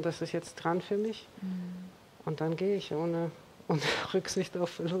zu wissen, das ist jetzt dran für mich. Und dann gehe ich ohne Rücksicht auf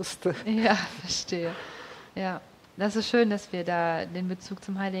Verluste. Ja, verstehe. Ja, das ist schön, dass wir da den Bezug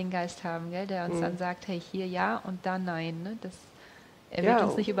zum Heiligen Geist haben, gell? Der uns dann sagt, hey, hier ja und da nein. Ne? Er wird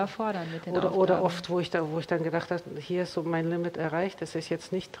uns nicht überfordern mit den Aufgaben. Oder oft, wo ich dann gedacht habe, hier ist so mein Limit erreicht, das ist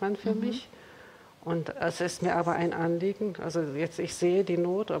jetzt nicht dran für mich. Und es ist mir aber ein Anliegen. Also jetzt, ich sehe die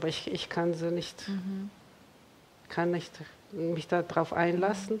Not, aber ich kann sie nicht, kann nicht mich darauf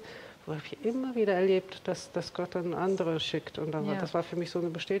einlassen. Wo habe ich immer wieder erlebt, dass Gott dann andere schickt. Und das war für mich so eine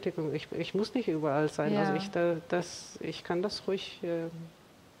Bestätigung. Ich muss nicht überall sein. Ja. Also ich kann das ruhig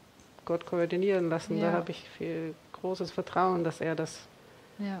Gott koordinieren lassen. Ja. Da habe ich viel großes Vertrauen, dass er das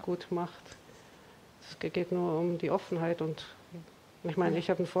gut macht. Es geht nur um die Offenheit. Und ich meine, ich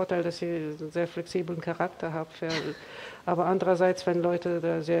habe einen Vorteil, dass ich einen sehr flexiblen Charakter habe. Aber andererseits, wenn Leute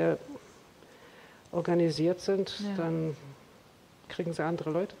da sehr organisiert sind, dann kriegen sie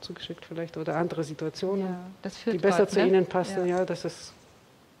andere Leute zugeschickt vielleicht oder andere Situationen, die besser zu ihnen passen. Ja,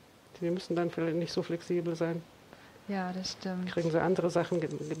 die müssen dann vielleicht nicht so flexibel sein. Ja, das stimmt. Kriegen sie andere Sachen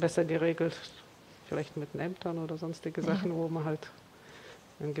besser geregelt, vielleicht mit den Ämtern oder sonstige Sachen, wo man halt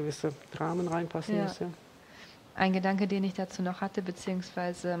in gewisse Rahmen reinpassen muss. Ja. Ein Gedanke, den ich dazu noch hatte,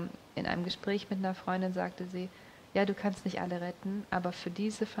 beziehungsweise in einem Gespräch mit einer Freundin sagte sie, ja, du kannst nicht alle retten, aber für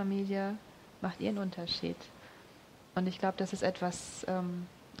diese Familie macht ihr einen Unterschied. Und ich glaube, das ist etwas,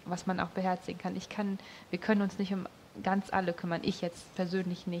 was man auch beherzigen kann. Wir können uns nicht um ganz alle kümmern, ich jetzt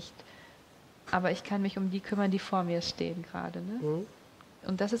persönlich nicht. Aber ich kann mich um die kümmern, die vor mir stehen gerade. Ne?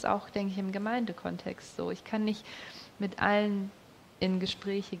 Und das ist auch, denke ich, im Gemeindekontext so. Ich kann nicht mit allen in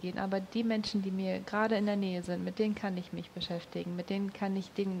Gespräche gehen, aber die Menschen, die mir gerade in der Nähe sind, mit denen kann ich mich beschäftigen, mit denen kann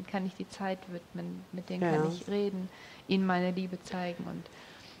ich die Zeit widmen, mit denen kann ich reden, ihnen meine Liebe zeigen. Und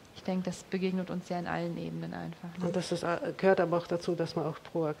ich denke, das begegnet uns ja in allen Ebenen einfach. Ne? Und das gehört aber auch dazu, dass man auch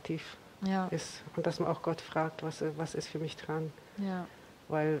proaktiv ist und dass man auch Gott fragt, was ist für mich dran. Ja.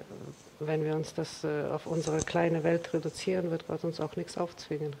 Weil wenn wir uns das auf unsere kleine Welt reduzieren, wird Gott uns auch nichts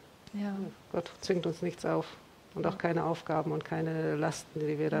aufzwingen. Ja. Gott zwingt uns nichts auf und auch keine Aufgaben und keine Lasten,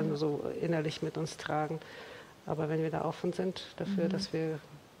 die wir dann so innerlich mit uns tragen. Aber wenn wir da offen sind dafür, dass wir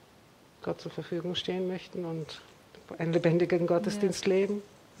Gott zur Verfügung stehen möchten und einen lebendigen Gottesdienst leben,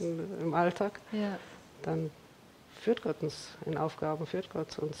 im Alltag, dann führt Gott uns in Aufgaben, führt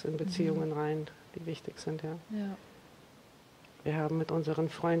Gott uns in Beziehungen rein, die wichtig sind. Ja. Wir haben mit unseren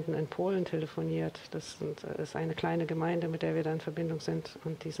Freunden in Polen telefoniert. Ist eine kleine Gemeinde, mit der wir da in Verbindung sind.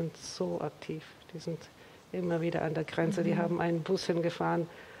 Und die sind so aktiv. Die sind immer wieder an der Grenze. Die haben einen Bus hingefahren,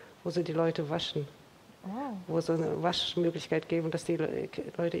 wo sie die Leute waschen. Wo sie eine Waschmöglichkeit geben, dass die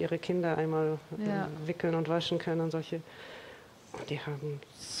Leute ihre Kinder einmal wickeln und waschen können und solche. Und die haben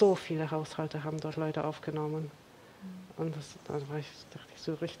so viele Haushalte, haben dort Leute aufgenommen. Und da dachte ich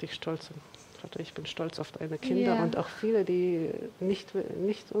so richtig stolz. Ich bin stolz auf deine Kinder und auch viele, die nicht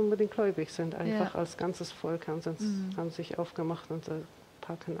unbedingt gläubig sind, einfach als ganzes Volk haben sich aufgemacht und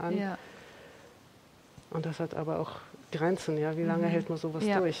packen an. Ja. Und das hat aber auch Grenzen, ja. Wie lange hält man sowas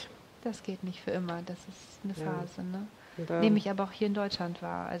durch? Das geht nicht für immer, das ist eine Phase, ne? Nehme ich aber auch hier in Deutschland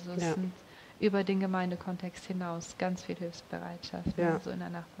wahr. Also es sind über den Gemeindekontext hinaus ganz viel Hilfsbereitschaft, so in der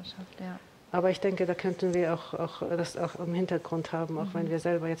Nachbarschaft, Aber ich denke, da könnten wir auch das auch im Hintergrund haben, auch wenn wir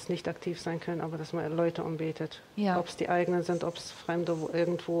selber jetzt nicht aktiv sein können, aber dass man Leute umbetet. Ob es die eigenen sind, ob es Fremde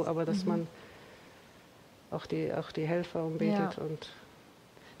irgendwo, aber dass man auch die Helfer umbetet. Und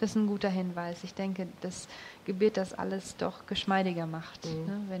das ist ein guter Hinweis. Ich denke, das Gebet das alles doch geschmeidiger macht,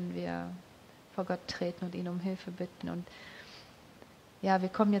 ne, wenn wir vor Gott treten und ihn um Hilfe bitten. Und ja, wir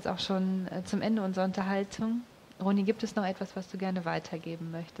kommen jetzt auch schon zum Ende unserer Unterhaltung. Roni, gibt es noch etwas, was du gerne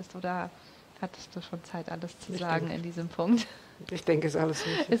weitergeben möchtest, oder hattest du schon Zeit, alles zu sagen in diesem Punkt? Ich denke, es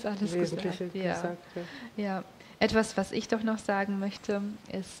ist alles Wesentliche gesagt. Ja. Etwas, was ich doch noch sagen möchte,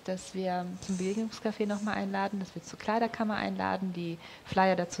 ist, dass wir zum Begegnungscafé nochmal einladen, dass wir zur Kleiderkammer einladen. Die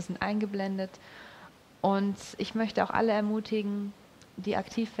Flyer dazu sind eingeblendet. Und ich möchte auch alle ermutigen, die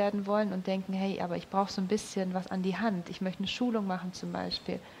aktiv werden wollen und denken, hey, aber ich brauche so ein bisschen was an die Hand. Ich möchte eine Schulung machen zum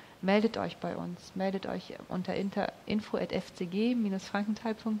Beispiel. Meldet euch bei uns. Meldet euch unter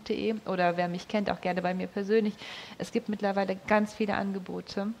info@fcg-frankenthal.de oder wer mich kennt, auch gerne bei mir persönlich. Es gibt mittlerweile ganz viele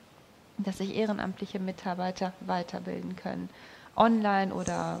Angebote, dass sich ehrenamtliche Mitarbeiter weiterbilden können. Online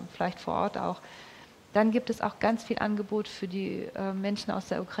oder vielleicht vor Ort auch. Dann gibt es auch ganz viel Angebot für die Menschen aus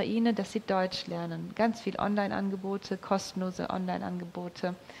der Ukraine, dass sie Deutsch lernen. Ganz viel Online-Angebote, kostenlose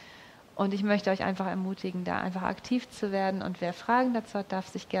Online-Angebote. Und ich möchte euch einfach ermutigen, da einfach aktiv zu werden. Und wer Fragen dazu hat, darf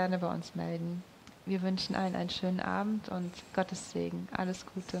sich gerne bei uns melden. Wir wünschen allen einen schönen Abend und Gottes Segen. Alles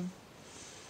Gute.